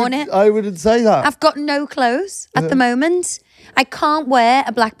never worn it. I wouldn't say that. I've got no clothes at the moment. I can't wear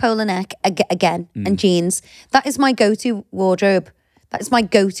a black polo neck again and jeans. That is my go-to wardrobe. That is my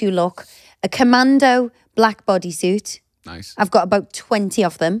go-to look. A commando black bodysuit. Nice. I've got about 20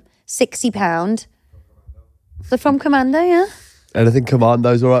 of them. £60. They're from Commando, yeah. Anything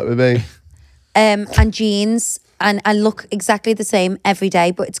Commando's all right with me. And jeans. And I look exactly the same every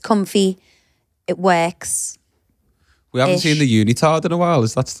day, but it's comfy. It works. We haven't Ish. seen the unitard in a while.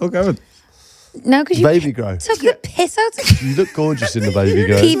 Is that still going? No, because you Baby grow. took the piss out of You look gorgeous in the baby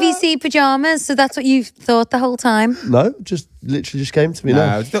girl. PVC pajamas. So that's what you thought the whole time. No, just literally just came to me No,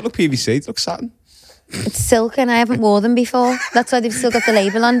 now. it don't look PVC. It looks satin. It's silk and I haven't worn them before. That's why they've still got the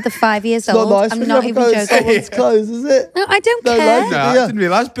label on. They're 5 years It's not old. nice I'm when not you even have to go joking. someone's clothes, is it? No, I don't No, care. like- No, I Yeah. didn't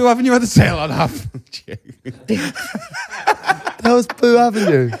realise Boo Avenue had a sale on half. That was Boo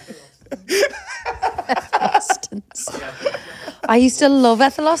Avenue. Austins. I used to love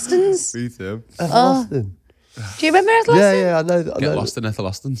Ethel Austins. Me too. Austin. Do you remember Ethel Austin? Yeah, I know. I Get know. lost in Ethel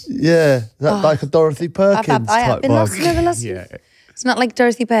Austins. Yeah, that like a Dorothy Perkins I have type been lost in vibe. Ethel Austins. Yeah. It's not like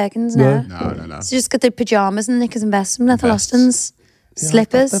Dorothy Perkins, no. No. It's just got the pyjamas and knickers and vests from Ethel Vests. Austins. Yeah,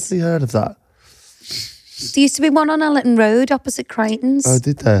 Slippers. I've definitely heard of that. There used to be one on Allerton Road opposite Crichton's. Oh,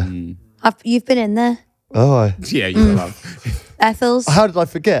 did there? You've been in there. Oh, I. Yeah, you have. Ethel's. How did I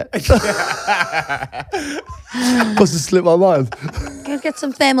forget? Must have slipped my mind. Go get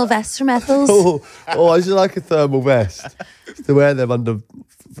some thermal vests from Ethel's. Oh, I should like a thermal vest to wear them under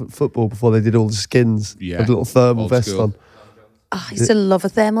football before they did all the skins. Yeah. Had a little thermal Old vest school. on. Oh, I used to love a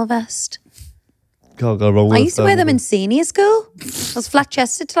thermal vest. Can't go wrong with I a used to wear them thermal in senior school. I was flat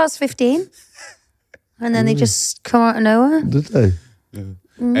chested till I was 15. And then they just come out of nowhere. vest. Did they?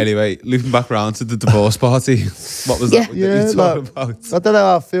 Anyway, looping back around to the divorce party. What was that Yeah, you talking about? I don't know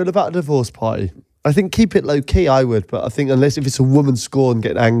how I feel about a divorce party. I think keep it low key, I would, but I think unless if it's a woman scorn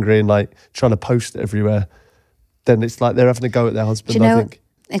getting angry and like trying to post it everywhere, then it's like they're having a go at their Do husband, you know, I think.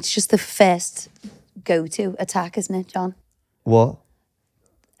 it's just the first go-to attack, isn't it, John? What?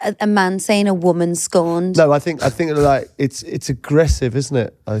 A man saying a woman scorned. No, I think like it's aggressive, isn't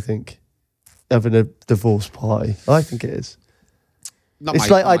it? I think having a divorce party. I think it is. Not It's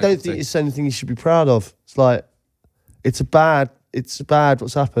my- like not I my don't cup of think tea. it's anything you should be proud of. It's like it's bad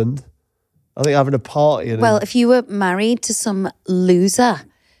what's happened. I think having a party and Well, if you were married to some loser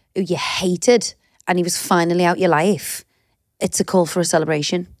who you hated and he was finally out your life, it's a call for a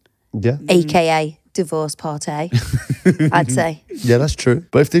celebration, yeah, aka divorce party, I'd say. yeah, that's true.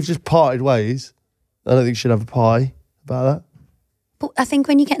 But if they've just parted ways, I don't think you should have a party about that. But I think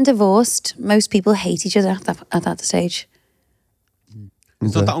when you're getting divorced, most people hate each other at that stage.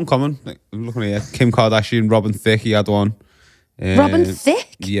 It's not that uncommon. Like, I'm looking here. Kim Kardashian, Robin Thicke, he had one. Robin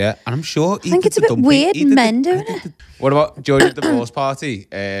Thicke? Yeah, and I'm sure I think it's a bit weird, men doing it. What about during the divorce party?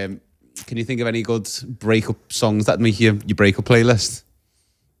 Can you think of any good breakup songs that make your breakup playlist?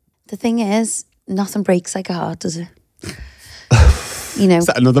 The thing is, nothing breaks like a heart, does it? You know, Is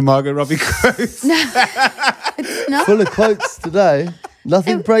that another Margot Robbie quote? it's not. Full of quotes today.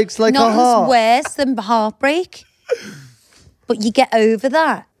 Nothing breaks like a Nothing's heart. worse than heartbreak. But you get over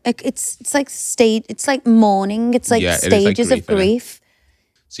that. Like it's like it's like mourning. It's like Yeah, it is like stages of grief, innit? grief.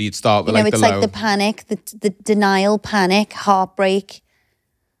 So you'd start You with know, like it's the like low. the panic, the denial, panic, heartbreak.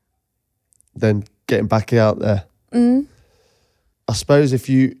 Then getting back out there. Mm. I suppose if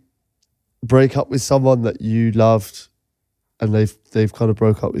you break up with someone that you loved and they've kind of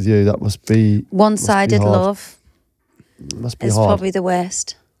broke up with you, that must be One-sided hard. love must be is hard. probably the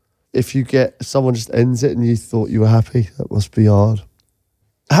worst. If you get someone just ends it and you thought you were happy, that must be hard.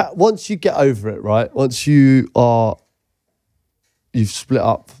 Once you get over it, right? Once you've split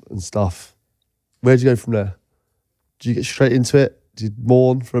up and stuff, where do you go from there? Do you get straight into it? Do you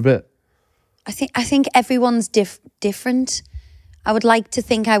mourn for a bit? I think everyone's different. I would like to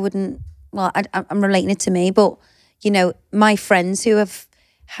think I wouldn't. Well, I'm relating it to me, but you know, my friends who have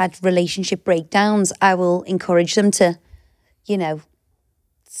had relationship breakdowns, I will encourage them to, you know,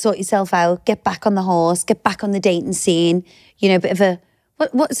 sort yourself out, get back on the horse, get back on the dating scene. You know, a bit of a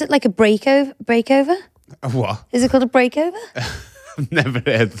what is it like a breakover? What? Is it called a breakover? I've never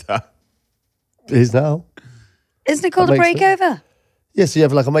heard that. It is now. Isn't it called a That makes sense. breakover? Yeah, so you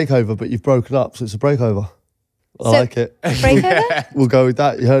have like a makeover, but you've broken up, so it's a breakover. I So- like it. Breakover? We'll go with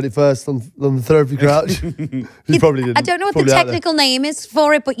that. You heard it first on the therapy couch. You probably didn't. I don't know what the Probably out there. technical name is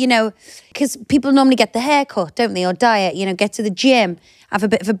for it, but you know, because people normally get the haircut, don't they, or diet, you know, get to the gym, have a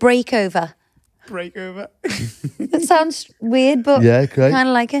bit of a breakover. Breakover. That sounds weird, but Yeah, great. kind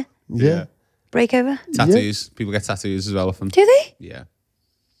of like it. Yeah. Breakover. Tattoos. People get tattoos as well often. Do they? Yeah.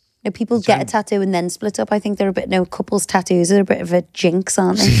 No, people get a tattoo and then split up. I think they're a bit, no, couples tattoos are a bit of a jinx,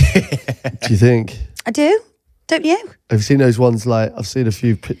 aren't they? Do you think? I do. Don't you? Have you seen those ones? Like I've seen a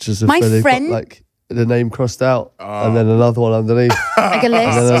few pictures of My where they've friend- got like the name crossed out and then another one underneath Like a and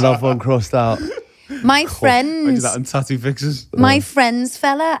then list. another one crossed out. My I do friends, that on tattoo fixes. my friend's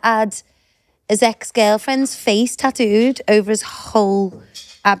fella had his ex-girlfriend's face tattooed over his whole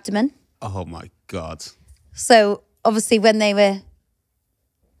abdomen. Oh my God. So obviously when they were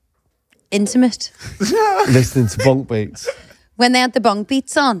intimate, Listening to bonk beats. when they had the bong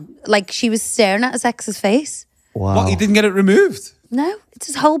beats on, like she was staring at his ex's face. Wow. What? You didn't get it removed? No, it's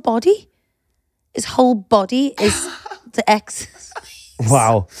his whole body. His whole body is the ex.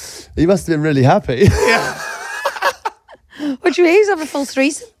 Wow. He must have been really happy. What do you mean? He's having a full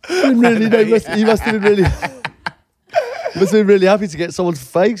threesome. He must have been really... He must have been really happy to get someone's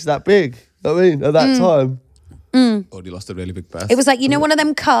face that big. I mean, at that time. Oh, he lost a really big bet. It was like, you know, one of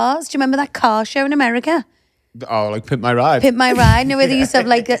them cars. Do you remember that car show in America? Oh, like Pimp My Ride. Pimp My Ride. You know, where they used to have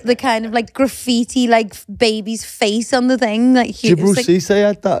like the kind of like graffiti, like baby's face on the thing. Like, Jibril like, Cisse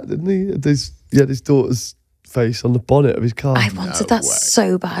had that, didn't he? He had his daughter's face on the bonnet of his car. I wanted that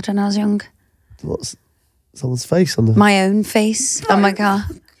so bad when I was young. What's someone's face on the... My own face on my car.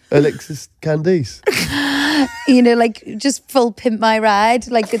 Alexis Candice. You know, like just full Pimp My Ride,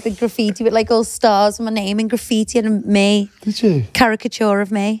 like the graffiti with like all stars and my name and graffiti and me. Did you? Caricature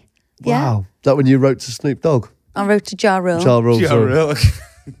of me. Yeah. Wow. Is that when you wrote to Snoop Dogg? I wrote to Ja Rule. Ja Rule, sorry.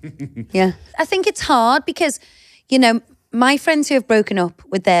 Yeah. I think it's hard because, you know, my friends who have broken up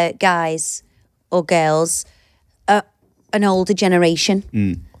with their guys or girls are an older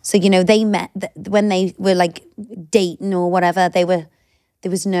generation. So, you know, they met when they were like dating or whatever, there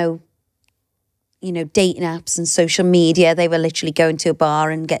was no, you know, dating apps and social media. They were literally going to a bar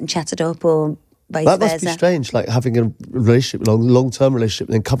and getting chatted up or vice versa. That must be strange, like having a relationship, long-term relationship,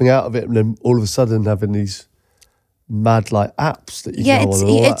 and then coming out of it and then all of a sudden having these mad like apps that you go on and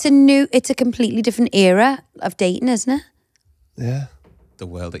all that. It's a completely different era of dating, isn't it? Yeah. The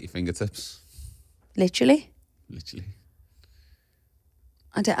world at your fingertips. Literally.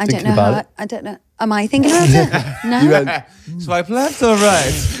 I don't know about how. it? I don't know. Am I thinking about it? No. You went, Swipe left or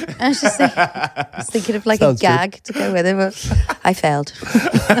right? I was thinking of like Sounds a gag to go with it, but I failed.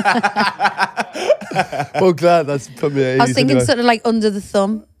 well, glad that's put me at ease. I was thinking anyway. sort of like under the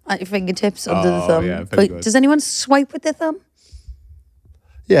thumb, at your fingertips, under the thumb. Yeah, very good. Does anyone swipe with their thumb?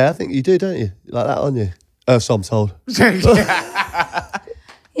 Yeah, I think you do, don't you? Like that on you. So I'm told.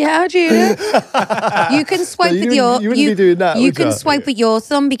 Yeah, how do you know? You can swipe with your... You wouldn't be doing that, You would can you? swipe with your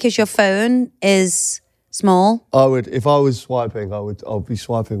thumb because your phone is small. I would, if I was swiping, I'd be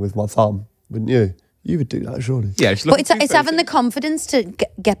swiping with my thumb, wouldn't you? You would do that, surely. Yeah, But it's having the confidence to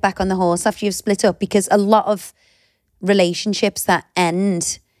get back on the horse after you've split up, because a lot of relationships that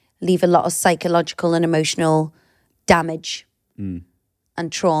end leave a lot of psychological and emotional damage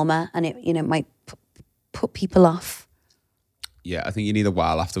and trauma, and it, you know, might put people off. Yeah, I think you need a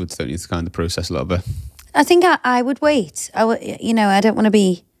while afterwards, don't you, to kind of process a little bit. I think I would wait. I would, you know, I don't want to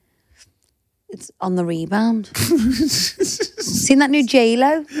be. It's on the rebound. Seen that new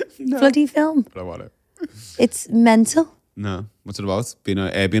J-Lo bloody film? But I want it. It's mental. No. What's it about? Being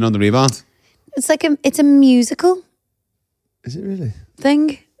on the rebound? It's like it's a musical Is it really?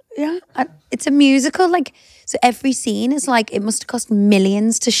 thing. Yeah, it's a musical. Like, so every scene is like, it must have cost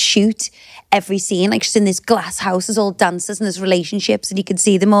millions to shoot every scene. Like, she's in this glass house, there's all dancers and there's relationships and you can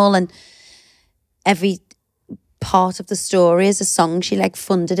see them all, and every part of the story is a song. She like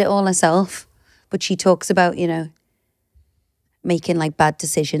funded it all herself, but she talks about, you know, making like bad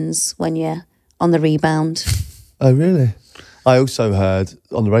decisions when you're on the rebound. Oh, really? I also heard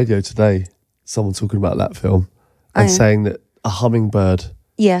on the radio today someone talking about that film and saying that a hummingbird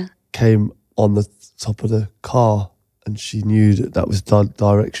came on the top of the car and she knew that was the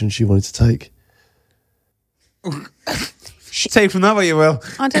direction she wanted to take. Take from that what you will.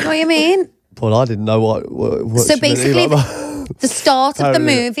 I don't know what you mean. Well, I didn't know what So she meant basically, either. the start of the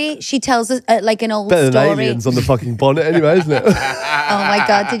Apparently. movie, she tells us like an old Better than story. aliens on the fucking bonnet anyway, isn't it? Oh my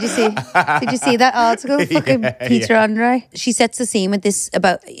God, did you see that article? Fucking Peter Andre. She sets the scene with this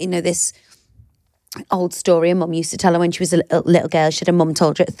about, you know, this old story a mum used to tell her when she was a little girl. She had a mum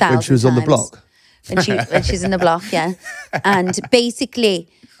told her 1,000 times. When she was on the block. When she's in the block, yeah. And basically,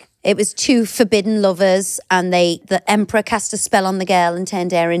 it was two forbidden lovers, and the emperor cast a spell on the girl and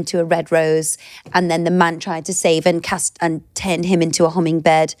turned her into a red rose, and then the man tried to save her and turned him into a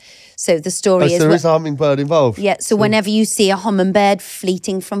hummingbird. So the story is... So there is a hummingbird involved? Yeah, so whenever you see a hummingbird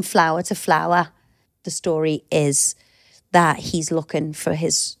fleeting from flower to flower, the story is that he's looking for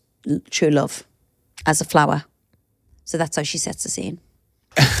his true love as a flower. So that's how she sets the scene.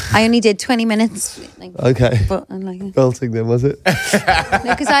 I only did 20 minutes. Okay. But I'm like... Belting them, was it? No,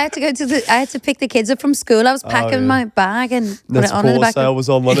 because I had to pick the kids up from school. I was packing my bag and put it on in the background. sale was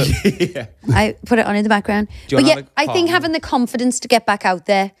on, wasn't it? Yeah. I put it on in the background. But yeah, I think having the confidence to get back out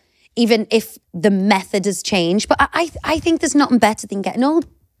there, even if the method has changed. But I think there's nothing better than getting all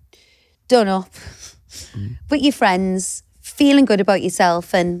done up with your friends, feeling good about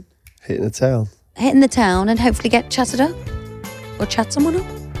yourself and Hitting the town. hitting the town and hopefully get chatted up or chat someone up.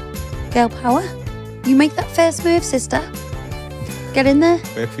 Girl power. You make that first move, sister. Get in there.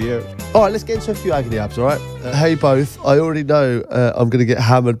 Wait for you. All right, let's get into a few agony abs, all right? Hey, both. I already know I'm going to get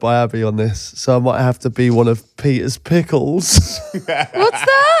hammered by Abby on this, so I might have to be one of Peter's pickles. What's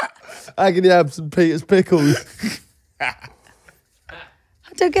that? Agony abs and Peter's pickles. I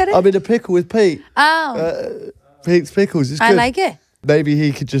don't get it. I'm in a pickle with Pete. Oh. Pete's pickles is good. I like it. Maybe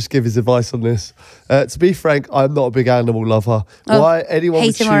he could just give his advice on this. To be frank, I'm not a big animal lover. Why anyone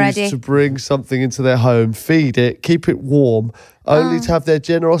would choose to bring something into their home, feed it, keep it warm, only to have their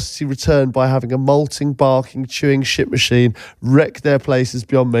generosity returned by having a molting, barking, chewing shit machine wreck their place is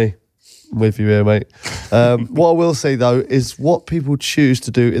beyond me. I'm with you here, mate. What I will say, though, is what people choose to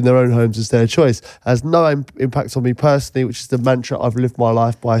do in their own homes is their choice. It has no impact on me personally, which is the mantra I've lived my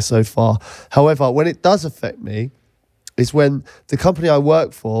life by so far. However, when it does affect me, is when the company I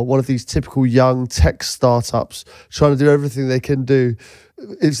work for, one of these typical young tech startups, trying to do everything they can do,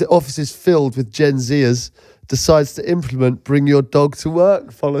 if the office is filled with Gen Zers, decides to implement bring your dog to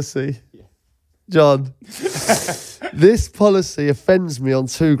work policy. Yeah. John, this policy offends me on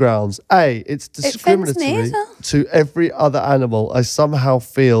two grounds. A, it's discriminatory to every other animal. I somehow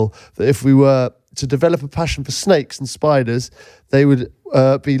feel that if we were to develop a passion for snakes and spiders, they would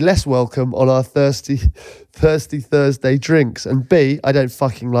be less welcome on our thirsty Thursday drinks. And B, I don't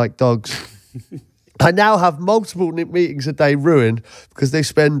fucking like dogs. I now have multiple meetings a day ruined because they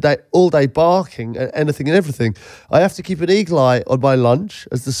spend all day barking at anything and everything. I have to keep an eagle eye on my lunch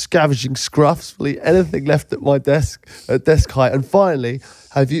as the scavenging scruffs will eat anything left at my desk at desk height. And finally,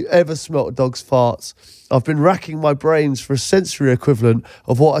 have you ever smelt a dog's farts? I've been racking my brains for a sensory equivalent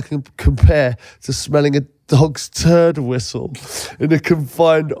of what I can compare to smelling a dog's turd whistle in a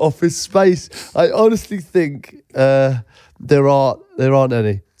confined office space. I honestly think there aren't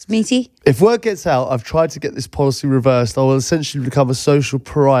any. It's meaty. If word gets out, I've tried to get this policy reversed. I will essentially become a social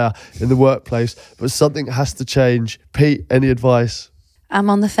pariah in the workplace, but something has to change. Pete, any advice? I'm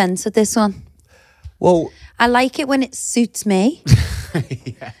on the fence with this one. Well, I like it when it suits me.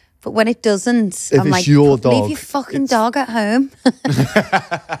 Yeah. But when it doesn't, I'm like, your leave dog, your fucking dog at home.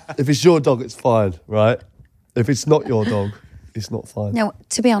 If it's your dog, it's fine, right? If it's not your dog, it's not fine. No,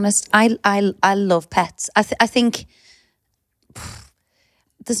 to be honest, I love pets. I think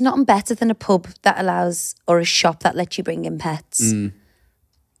there's nothing better than a pub that allows, or a shop that lets you bring in pets. You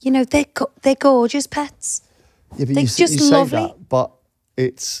know, they're gorgeous pets. Yeah, but they're just lovely. That, but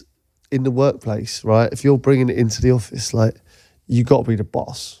it's in the workplace, right? If you're bringing it into the office, like, you got to be the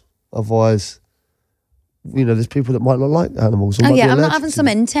boss. Otherwise, you know, there's people that might not like animals. Or I'm not having some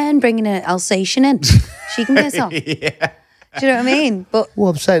intern bringing an Alsatian in. She can piss off. Yeah. Do you know what I mean? But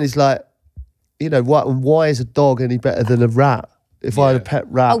what I'm saying is, like, you know, why is a dog any better than a rat? If I had a pet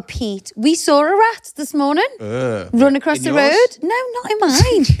rat. Oh, Pete, we saw a rat this morning run across the yours? road. No, not in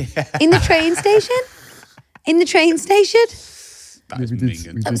mine. In the train station. In the train station. That is we did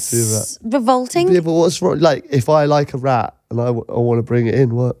see that. Revolting. Yeah, but what's wrong? Like, if I like a rat and I want to bring it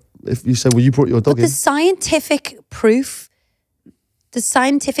in, what? If you say, well, you brought your dog in. The scientific proof, the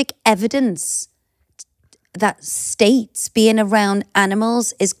scientific evidence that states being around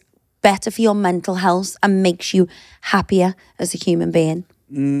animals is better for your mental health and makes you happier as a human being.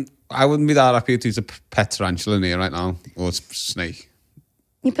 I wouldn't be that happy to use a pet tarantula in here right now, or a snake.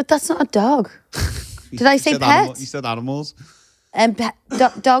 Yeah, but that's not a dog. Did I say pet? You said animals.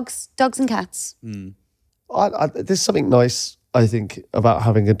 Dogs and cats. There's something nice, I think, about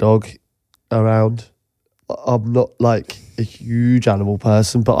having a dog around. I'm not like a huge animal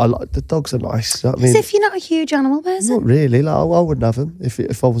person, but I like the dogs are nice. You know what I mean? As if you're not a huge animal person. Not really. Like, I wouldn't have them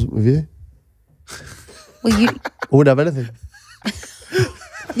if I wasn't with you. Well, I wouldn't have anything.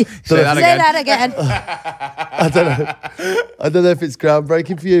 Say that again. I don't know if it's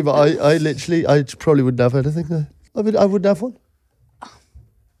groundbreaking for you, but I probably wouldn't have anything. No. I wouldn't have one.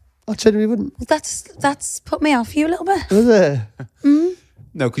 I genuinely wouldn't. That's put me off you a little bit. Was it?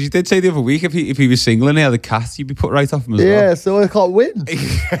 No, because you did say the other week if he was single and he had a cat, you'd be put right off him as well. Yeah, so I can't win.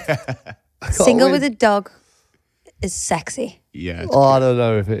 Single with a dog is sexy. Yeah. I don't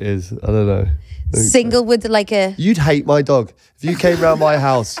know if it is. I don't know. Single with like a... You'd hate my dog. If you came round my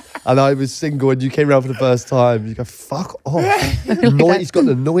house and I was single and you came round for the first time, you'd go, fuck off. He's got an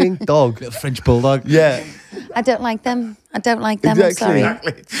annoying dog. Little French bulldog. Yeah. I don't like them. Exactly. I'm sorry.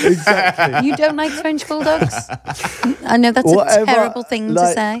 Exactly. You don't like French bulldogs? I know that's a terrible thing to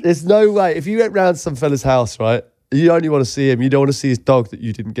say. There's no way. If you went round some fella's house, right, you only want to see him. You don't want to see his dog that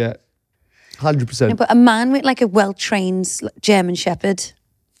you didn't get. 100%. No, but a man with like a well-trained German Shepherd...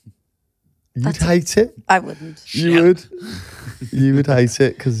 You'd hate it? I wouldn't. You would? You would hate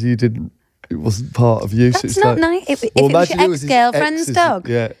it because you didn't... It wasn't part of you. That's not nice. If it was your ex-girlfriend's dog,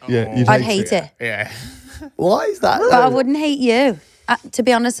 yeah, I'd hate it. Yeah. Why is that? But I wouldn't hate you. To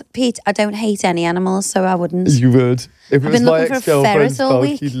be honest, Pete, I don't hate any animals, so I wouldn't. You would. If it I've was been my looking for a ex-girlfriend's ferret all dog,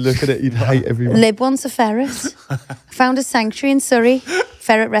 week. you'd look at it, you'd hate everyone. Lib wants a ferret. I found a sanctuary in Surrey,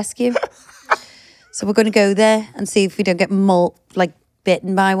 ferret rescue. So we're going to go there and see if we don't get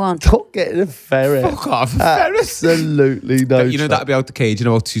bitten by one. Not getting a ferret. Fuck off, a ferret. Absolutely no. You know, that'd be out the cage in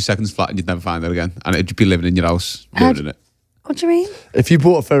about 2 seconds flat and you'd never find it again. And it'd be living in your house, living in it. What do you mean? If you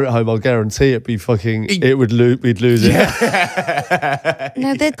brought a ferret home, I'll guarantee it'd be fucking. We'd lose it.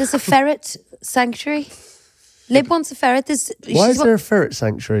 No, there's a ferret sanctuary. Lib wants a ferret. Why is there a ferret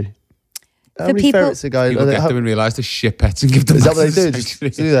sanctuary? How For many people- ferrets are going? People get them and realise they're shit pets and give them Is that back what to they the do?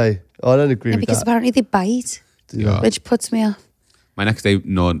 sanctuary. Do they? Oh, I don't agree with because that. apparently they bite, Yeah. which puts me off. My next door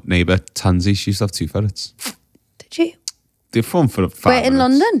neighbour, Tansy, she used to have 2 ferrets. Did you? They're fun for 5 Where, in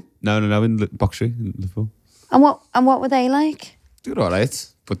minutes. London? No, in Boxtree, in Liverpool. And what were they like? They're all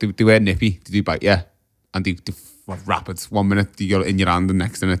right, but they were nippy. They do bite, yeah. And they rapid. 1 minute you got it in your hand, and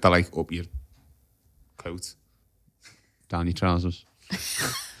next minute they're like up your coat, down your trousers.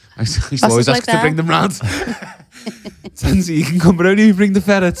 I used to always like ask to that. bring them round. Tansy, you can come around here, you bring the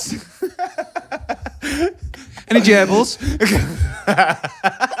ferrets. Any gerbils?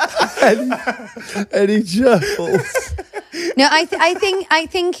 Any gerbils? No, I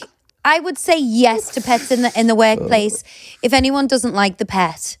think I would say yes to pets in the workplace. If anyone doesn't like the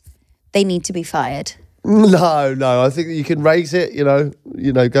pet, they need to be fired. No. I think that you can raise it. You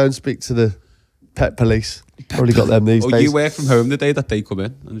know, go and speak to the pet police. Probably got them these Or days. you work from home the day that they come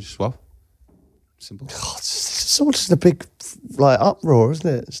in and just swap. Simple. God, it's all just a big uproar, isn't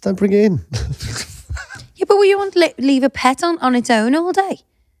it? Just don't bring it in. Yeah, but will you want to leave a pet on its own all day?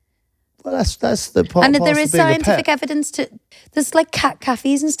 Well, that's the part. And parcel there of is being a scientific pet. evidence to. There's like cat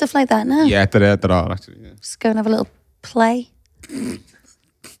cafes and stuff like that now. Yeah, there are actually. Yeah. Just go and have a little play.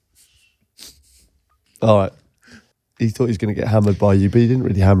 All right. He thought he was going to get hammered by you, but you didn't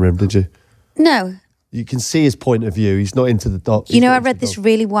really hammer him, did you? No. You can see his point of view. He's not into the dog. You know, I read this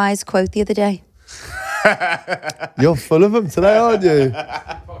really wise quote the other day. You're full of them today, aren't you?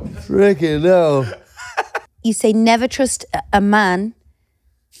 Freaking hell. You say never trust a man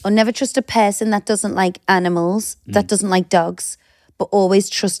or never trust a person that doesn't like animals, that doesn't like dogs, but always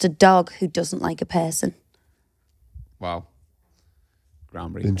trust a dog who doesn't like a person. Wow.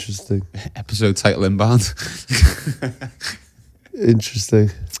 Groundbreaking. Interesting. Episode title inbound.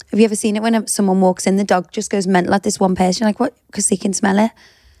 Interesting. Have you ever seen it when someone walks in, the dog just goes mental at this one person? You're like, what? Because they can smell it.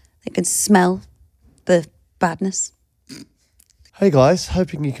 They can smell the badness. Hey guys,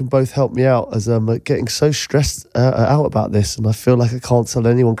 hoping you can both help me out as I'm getting so stressed out about this, and I feel like I can't tell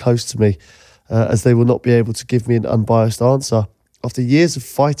anyone close to me as they will not be able to give me an unbiased answer. After years of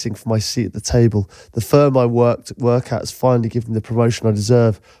fighting for my seat at the table, the firm I work at has finally given me the promotion I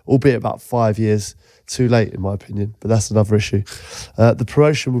deserve, albeit about 5 years too late, in my opinion, but that's another issue. The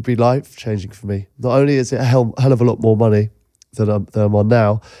promotion would be life-changing for me. Not only is it a hell of a lot more money than I'm on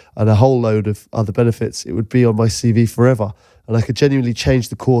now, and a whole load of other benefits, it would be on my CV forever, and I could genuinely change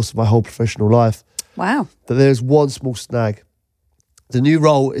the course of my whole professional life. Wow. But there's one small snag. The new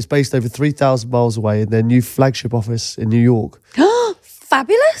role is based over 3,000 miles away in their new flagship office in New York.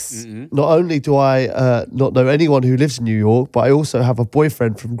 Fabulous. Not only do I not know anyone who lives in New York, but I also have a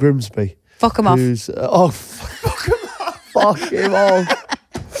boyfriend from Grimsby. Fuck him off. Who's fuck him off. Fuck him off.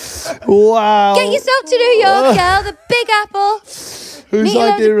 Wow. Get yourself to New York, girl. The Big Apple. Whose Meet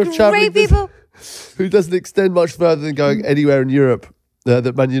loads idea of great travelling people. who doesn't extend much further than going anywhere in Europe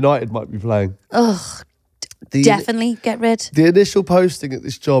that Man United might be playing. Ugh. The- Definitely get rid. The initial posting at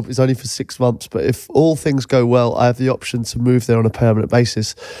this job is only for 6 months, but if all things go well, I have the option to move there on a permanent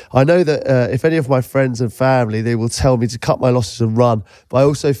basis. I know that if any of my friends and family, they will tell me to cut my losses and run, but I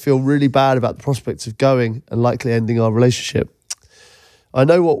also feel really bad about the prospects of going and likely ending our relationship. I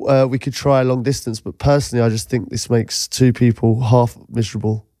know what we could try long distance, but personally, I just think this makes two people half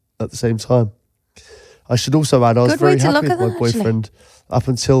miserable at the same time. I should also add, I was Good way very to happy look with at my that, actually. boyfriend up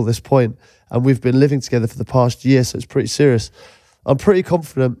until this point, and we've been living together for the past year, so it's pretty serious. I'm pretty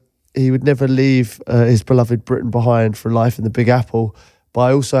confident he would never leave his beloved Britain behind for life in the Big Apple, but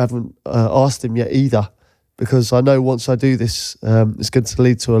I also haven't asked him yet either, because I know once I do this, it's going to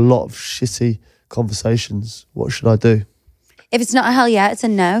lead to a lot of shitty conversations. What should I do? If it's not a hell yeah, it's a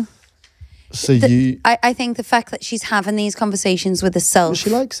no. So you... I think the fact that she's having these conversations with herself She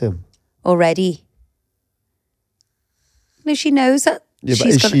likes him. already. No, she knows that. Yeah, but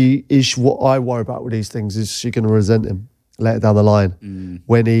she's is she what I worry about with these things, is she going to resent him later down the line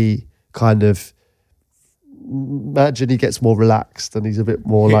when he kind of imagine he gets more relaxed and he's a bit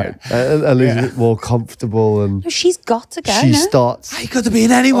more like, and he's a bit more comfortable. And No, she's got to go. she no? starts. I could have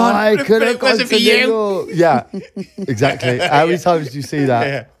been anyone. I could have gone wasn't to for New you. York. Yeah, exactly. How many times do you see that?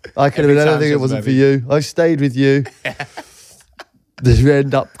 Yeah. I could have been Every time, anything. It just wasn't for maybe. you. I stayed with you. You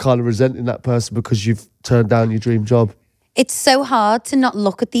end up kind of resenting that person because you've turned down your dream job. It's so hard to not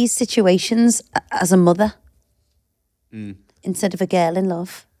look at these situations as a mother instead of a girl in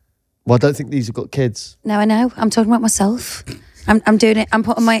love. Well, I don't think these have got kids. No, I know. I'm talking about myself. I'm doing it. I'm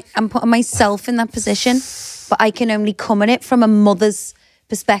putting myself in that position, but I can only come at it from a mother's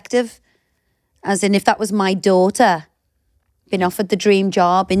perspective. As in, if that was my daughter, been offered the dream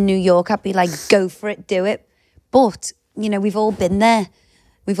job in New York, I'd be like, go for it, do it. But you know, we've all been there.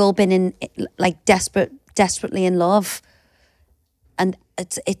 We've all been in like desperately in love, and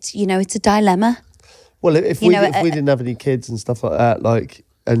it's you know, it's a dilemma. Well, if we didn't have any kids and stuff like that, like,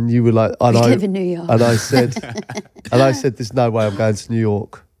 and you were like, I live in New York, and I said, there's no way I'm going to New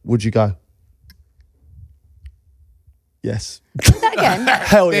York. Would you go? Yes. Say that again.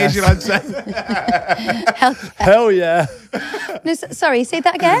 Hell There's your yes. answer. Hell yeah. No, sorry. Say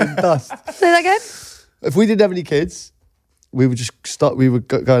that again. Dust. Say that again. If we didn't have any kids, we would just start. We were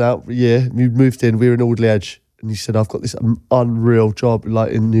going out for a year. We moved in. We were in Audley Edge, and you said, "I've got this unreal job,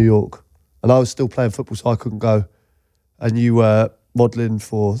 like in New York," and I was still playing football, so I couldn't go. And you were modelling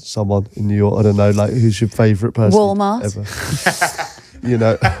for someone in New York. I don't know, like who's your favourite person? Walmart. Ever? You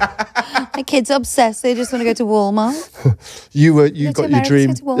know, My kids are obsessed. They just want to go to Walmart. you Go got to your America, dream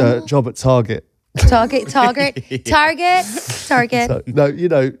go to Walmart. job at Target. Target. So, no, you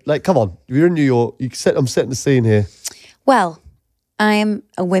know, like, come on, you're in New York. I'm setting the scene here. Well, I'm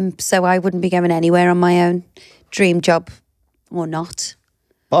a wimp, so I wouldn't be going anywhere on my own. Dream job or not.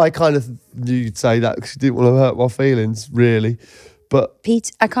 I kind of knew you'd say that because you didn't want to hurt my feelings, really. But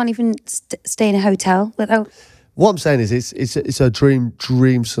Pete, I can't even stay in a hotel without. what I'm saying is, it's a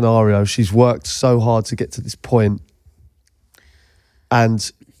dream scenario. She's worked so hard to get to this point,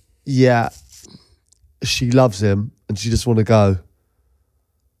 and yeah, she loves him, and she just want to go.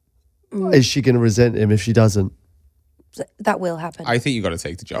 Is she going to resent him if she doesn't? That will happen. I think you got to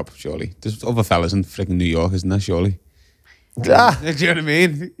take the job, surely. There's other fellas in freaking New York, isn't there, surely? Ah! Do you know what I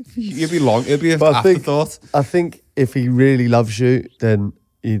mean? It'll be an But afterthought. I think if he really loves you, then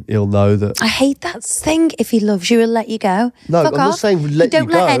he'll know that. I hate that thing. If he loves you, he'll let you go. No, Fuck I'm not off. saying let you don't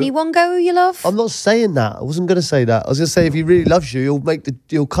you go. let anyone go who you love. I'm not saying that. I wasn't going to say that. I was going to say if he really loves you, he'll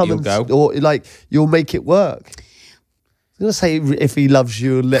go. or like you'll make it work. I was going to say if he loves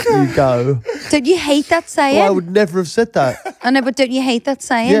you, he'll let you go. Don't you hate that saying? Well, I would never have said that. I know, but don't you hate that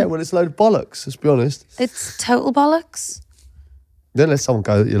saying? Yeah, well, it's a load of bollocks. Let's be honest. It's total bollocks. Then let someone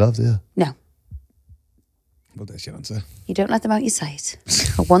go that you love. Yeah. No, Well, there's your answer. you don't let them out your sight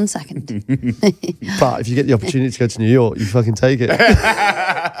for 1 second. But if you get the opportunity to go to New York, you fucking take it.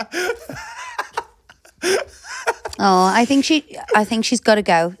 Oh, I think she's got to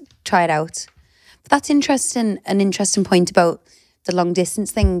go. Try it out. But that's interesting. An interesting point about the long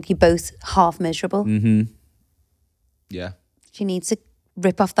distance thing. You're both half miserable. Yeah. She needs to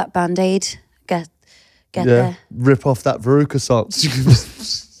rip off that Band-Aid. Get Yeah. there. Rip off that Verruca sock.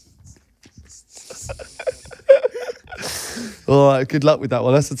 All right, good luck with that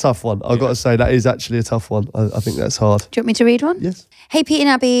one. That's a tough one. I've got to say, that is actually a tough one. I think that's hard. Do you want me to read one? Yes. Hey, Pete and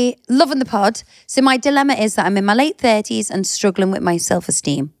Abby, loving the pod. So my dilemma is that I'm in my late 30s and struggling with my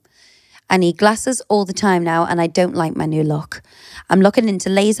self-esteem. I need glasses all the time now and I don't like my new look. I'm looking into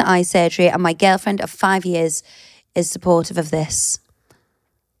laser eye surgery and my girlfriend of 5 years is supportive of this.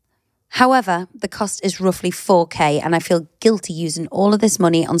 However, the cost is roughly 4k and I feel guilty using all of this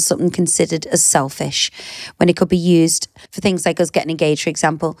money on something considered as selfish when it could be used for things like us getting engaged, for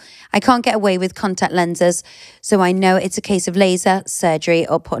example. I can't get away with contact lenses, so I know it's a case of laser surgery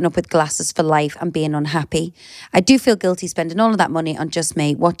or putting up with glasses for life and being unhappy. I do feel guilty spending all of that money on just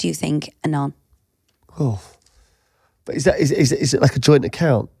me. What do you think, Anon? Oh, but is it like a joint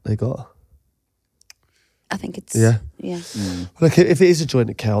account they got? I think it's... Yeah. Yeah. Look, if it is a joint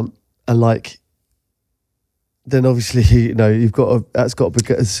account, and like, then obviously that's got to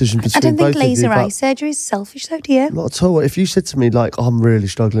be a decision between I don't both think of you. laser eye but surgery is selfish though, do you? Not at all. If you said to me like, I'm really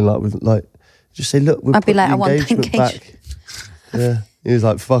struggling, like with like, just say, look, we'll I'd be put like, the I want the engagement back. Yeah, he was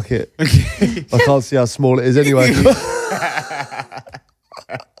like, fuck it. I can't see how small it is anyway. No,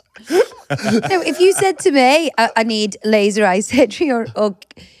 if you said to me, I need laser eye surgery or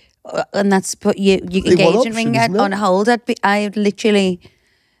and that's put your one engagement option, ring isn't it? on hold, I'd literally,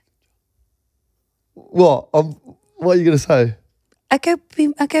 What? What are you going to say? I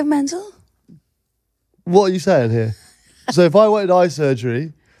go mental. What are you saying here? So if I wanted eye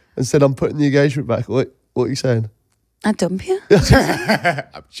surgery and said I'm putting the engagement back, What are you saying? I'd dump you.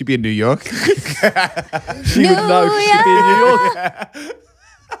 She'd be in New York. She would know 'cause she'd be in New York.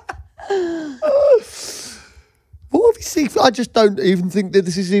 Well, obviously, I just don't even think that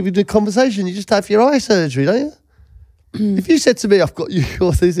this is even a conversation. You just have your eye surgery, don't you? If you said to me, I've got you,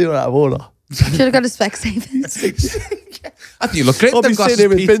 or this are out of order. Should have got a Specsavers. I think you look great. I'll be Them sitting glasses, here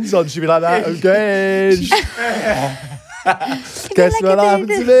with Pete. bins on. She'd be like that. Engaged. Guess like what a happened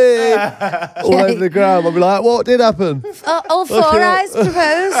baby. to me? All over the ground. I'll be like, what did happen? All four Okay. eyes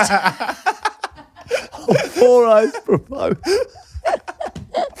proposed. 4 eyes proposed.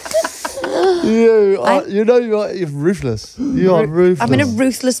 You're ruthless. You are ruthless. I'm in a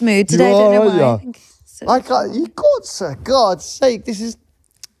ruthless mood today. I You don't know are, why. yeah. I think so. I can't. You got to. God's sake, this is.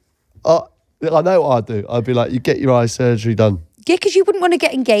 I know what I'd do. I'd be like, you get your eye surgery done. Yeah, because you wouldn't want to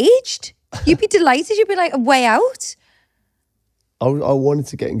get engaged. You'd be delighted. You'd be like, a way out. I wanted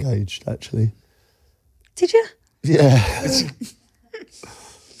to get engaged, actually. Did you? Yeah.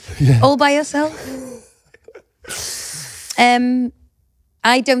 All by yourself?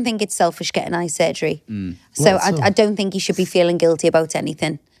 I don't think it's selfish getting eye surgery. So I don't think you should be feeling guilty about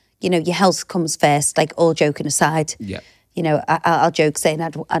anything. You know, your health comes first, like all joking aside. Yeah. You know, I'll joke saying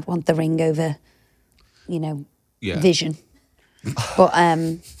I'd want the ring over, vision. But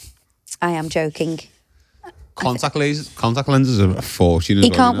I am joking. Contact lenses are a fortune as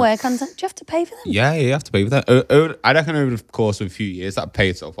You well, can't know? wear contact. Do you have to pay for them? Yeah, you have to pay for that. I reckon over the course of a few years, that'll pay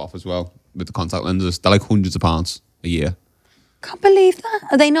itself off as well with the contact lenses. They're like hundreds of pounds a year. Can't believe that.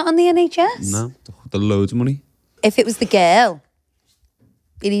 Are they not on the NHS? No, they're loads of money. If it was the girl,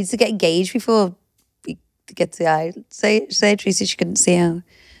 he needs to get engaged before he gets the eye surgery so she couldn't see how the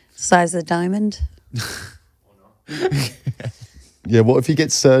size of the diamond. Yeah, what if he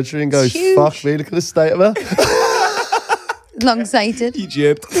gets surgery and goes, Huge. fuck me, look at the state of her? Long-sighted.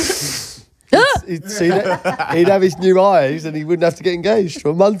 Egypt. He'd seen it. He'd have his new eyes and he wouldn't have to get engaged for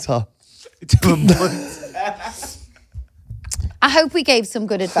a month. I hope we gave some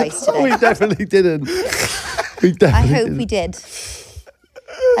good advice We today. definitely didn't. We I definitely hope didn't. we did.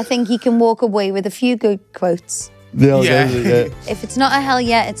 I think you can walk away with a few good quotes. Yeah. Yeah. If it's not a hell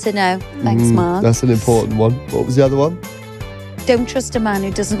yeah, it's a no. Thanks, Mark. That's an important one. What was the other one? Don't trust a man who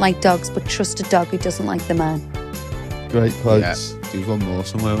doesn't like dogs, but trust a dog who doesn't like the man. Great Yeah, quotes. there's one more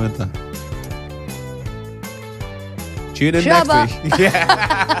somewhere, weren't there? Tune in Shabba. next week.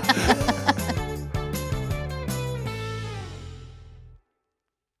 Yeah.